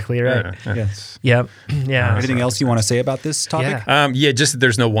 Exactly right. Yeah. Yep. Anything else you want to say about this topic? Yeah. Just that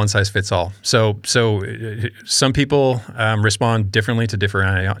there's no one size fits all. So some people respond differently to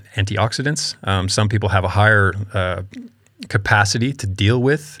different antioxidants. Some people have a higher capacity to deal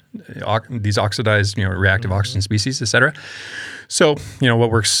with these oxidized, reactive oxygen species, et cetera. So,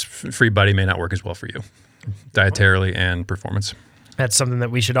 what works for your body may not work as well for you, dietarily and performance. That's something that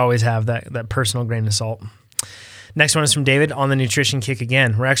we should always have, that personal grain of salt. Next one is from David on the nutrition kick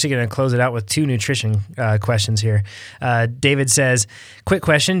again. We're actually going to close it out with 2 nutrition questions here. David says, quick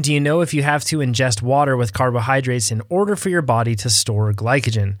question. Do you know if you have to ingest water with carbohydrates in order for your body to store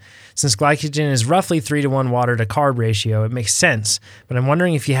glycogen? Since glycogen is roughly 3-to-1 water to carb ratio, it makes sense. But I'm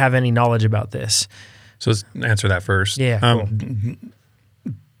wondering if you have any knowledge about this. So let's answer that first. Yeah, cool.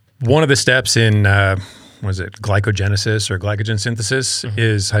 One of the steps in glycogenesis or glycogen synthesis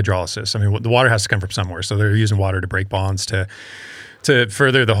is hydrolysis. I mean, the water has to come from somewhere. So they're using water to break bonds to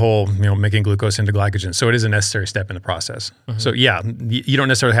further the whole, making glucose into glycogen. So it is a necessary step in the process. So yeah, you don't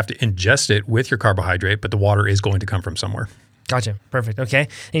necessarily have to ingest it with your carbohydrate, but the water is going to come from somewhere. Gotcha. Perfect. Okay. And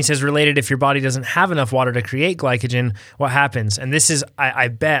he says, related, if your body doesn't have enough water to create glycogen, what happens? And this is, I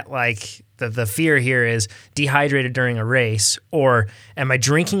bet, like the fear here is dehydrated during a race, or am I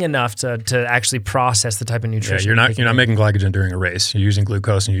drinking enough to actually process the type of nutrition? Yeah, you're not making glycogen during a race. You're using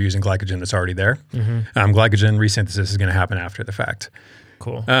glucose and you're using glycogen that's already there. Glycogen resynthesis is going to happen after the fact.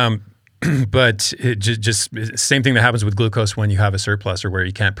 Cool. But it just same thing that happens with glucose when you have a surplus or where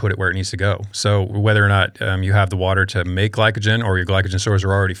you can't put it where it needs to go. So whether or not you have the water to make glycogen or your glycogen stores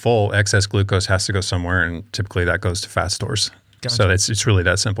are already full, excess glucose has to go somewhere, and typically that goes to fat stores. Gotcha. So it's really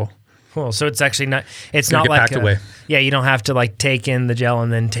that simple. Cool. So it's actually not. It's Gonna not get like packed away. Yeah, you don't have to like take in the gel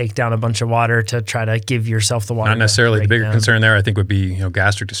and then take down a bunch of water to try to give yourself the water. Not necessarily. The break bigger down. concern there, I think, would be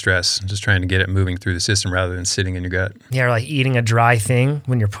gastric distress, just trying to get it moving through the system rather than sitting in your gut. Yeah, or like eating a dry thing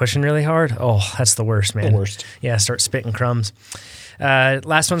when you're pushing really hard. Oh, that's the worst, man. The worst. Yeah, start spitting crumbs.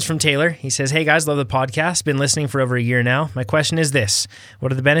 Last one's from Taylor. He says, hey guys, love the podcast. Been listening for over a year now. My question is this.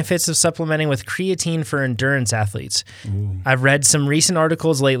 What are the benefits of supplementing with creatine for endurance athletes? I've read some recent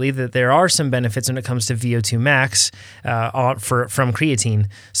articles lately that there are some benefits when it comes to VO2 max from creatine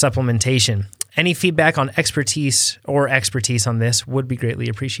supplementation. Any feedback on expertise on this would be greatly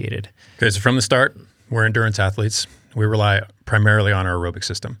appreciated. Okay, so from the start, we're endurance athletes. We rely primarily on our aerobic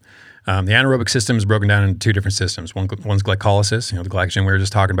system. The anaerobic system is broken down into two different systems. One's glycolysis, the glycogen we were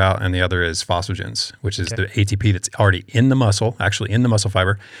just talking about, and the other is phosphogens, which is the ATP that's already in the muscle, actually in the muscle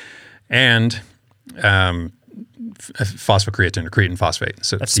fiber, and phosphocreatine or creatine phosphate,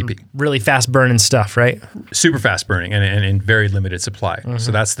 so That's CP. some really fast burning stuff, right? Super fast burning and in very limited supply.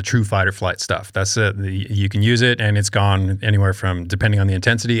 So that's the true fight or flight stuff. That's you can use it and it's gone anywhere from, depending on the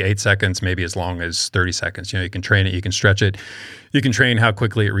intensity, 8 seconds, maybe as long as 30 seconds. You can train it, you can stretch it, you can train how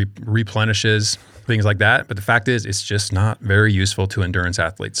quickly it replenishes, things like that. But the fact is, it's just not very useful to endurance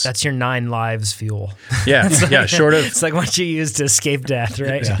athletes. That's your 9 lives fuel. Yeah, short of. It's like what you use to escape death,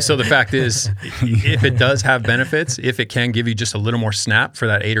 right? Yeah. So the fact is, if it does have benefits, if it can give you just a little more snap for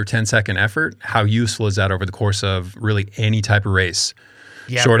that 8 or 10 second effort, how useful is that over the course of really any type of race?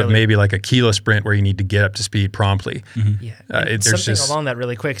 Yeah, short really. of maybe like a kilo sprint where you need to get up to speed promptly. Yeah. There's Something just along that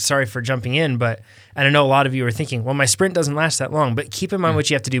really quick. Sorry for jumping in, but and I know a lot of you are thinking, well, my sprint doesn't last that long, but keep in mind what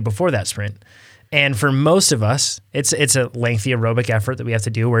you have to do before that sprint. And for most of us, it's a lengthy aerobic effort that we have to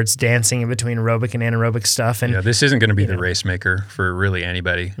do where it's dancing in between aerobic and anaerobic stuff. And this isn't going to be the race maker for really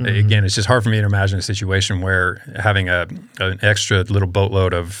anybody. Again, it's just hard for me to imagine a situation where having an extra little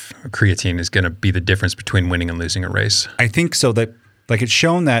boatload of creatine is going to be the difference between winning and losing a race. I think so that like it's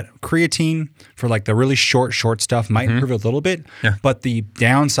shown that creatine for like the really short stuff might improve a little bit, but the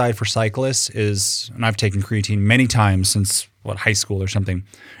downside for cyclists is, and I've taken creatine many times since high school or something,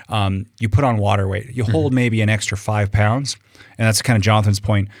 you put on water weight. You hold maybe an extra 5 pounds, and that's kind of Jonathan's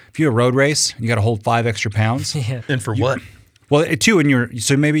point. If you have a road race, you got to hold 5 extra pounds. And for what? Well,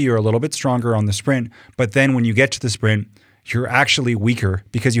 so maybe you're a little bit stronger on the sprint, but then when you get to the sprint, you're actually weaker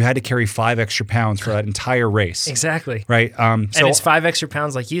because you had to carry 5 extra pounds for that entire race. Exactly. Right. And it's 5 extra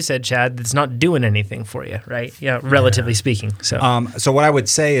pounds, like you said, Chad, that's not doing anything for you, right? Yeah, relatively speaking. So, so what I would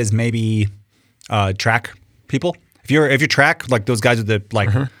say is maybe track people. If you're track, like those guys with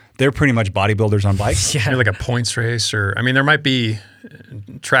the they're pretty much bodybuilders on bikes. Maybe like a points race, or there might be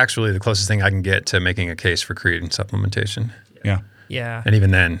track's really the closest thing I can get to making a case for creatine supplementation. Yeah. Yeah. And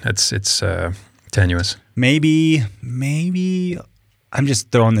even then, it's tenuous. Maybe I'm just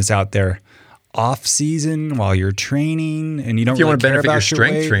throwing this out there. Off season while you're training and you don't if you really want to care benefit about your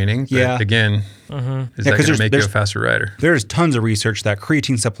strength weight, training, but again, is that going to make you a faster rider? There's tons of research that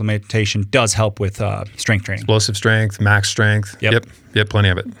creatine supplementation does help with strength training. Explosive strength, max strength. Yep, plenty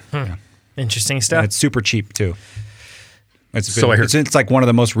of it. Yeah. Interesting stuff. And it's super cheap too. It's like one of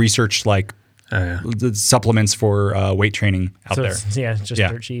the most researched supplements for weight training out there. Yeah, just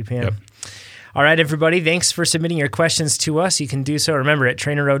dirt cheap. Yeah. Yep. All right, everybody. Thanks for submitting your questions to us. You can do so, remember, at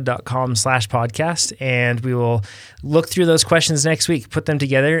trainerroad.com/podcast, and we will look through those questions next week, put them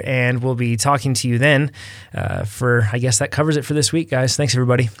together, and we'll be talking to you then I guess that covers it for this week, guys. Thanks,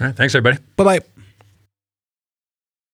 everybody. All right, thanks, everybody. Bye-bye.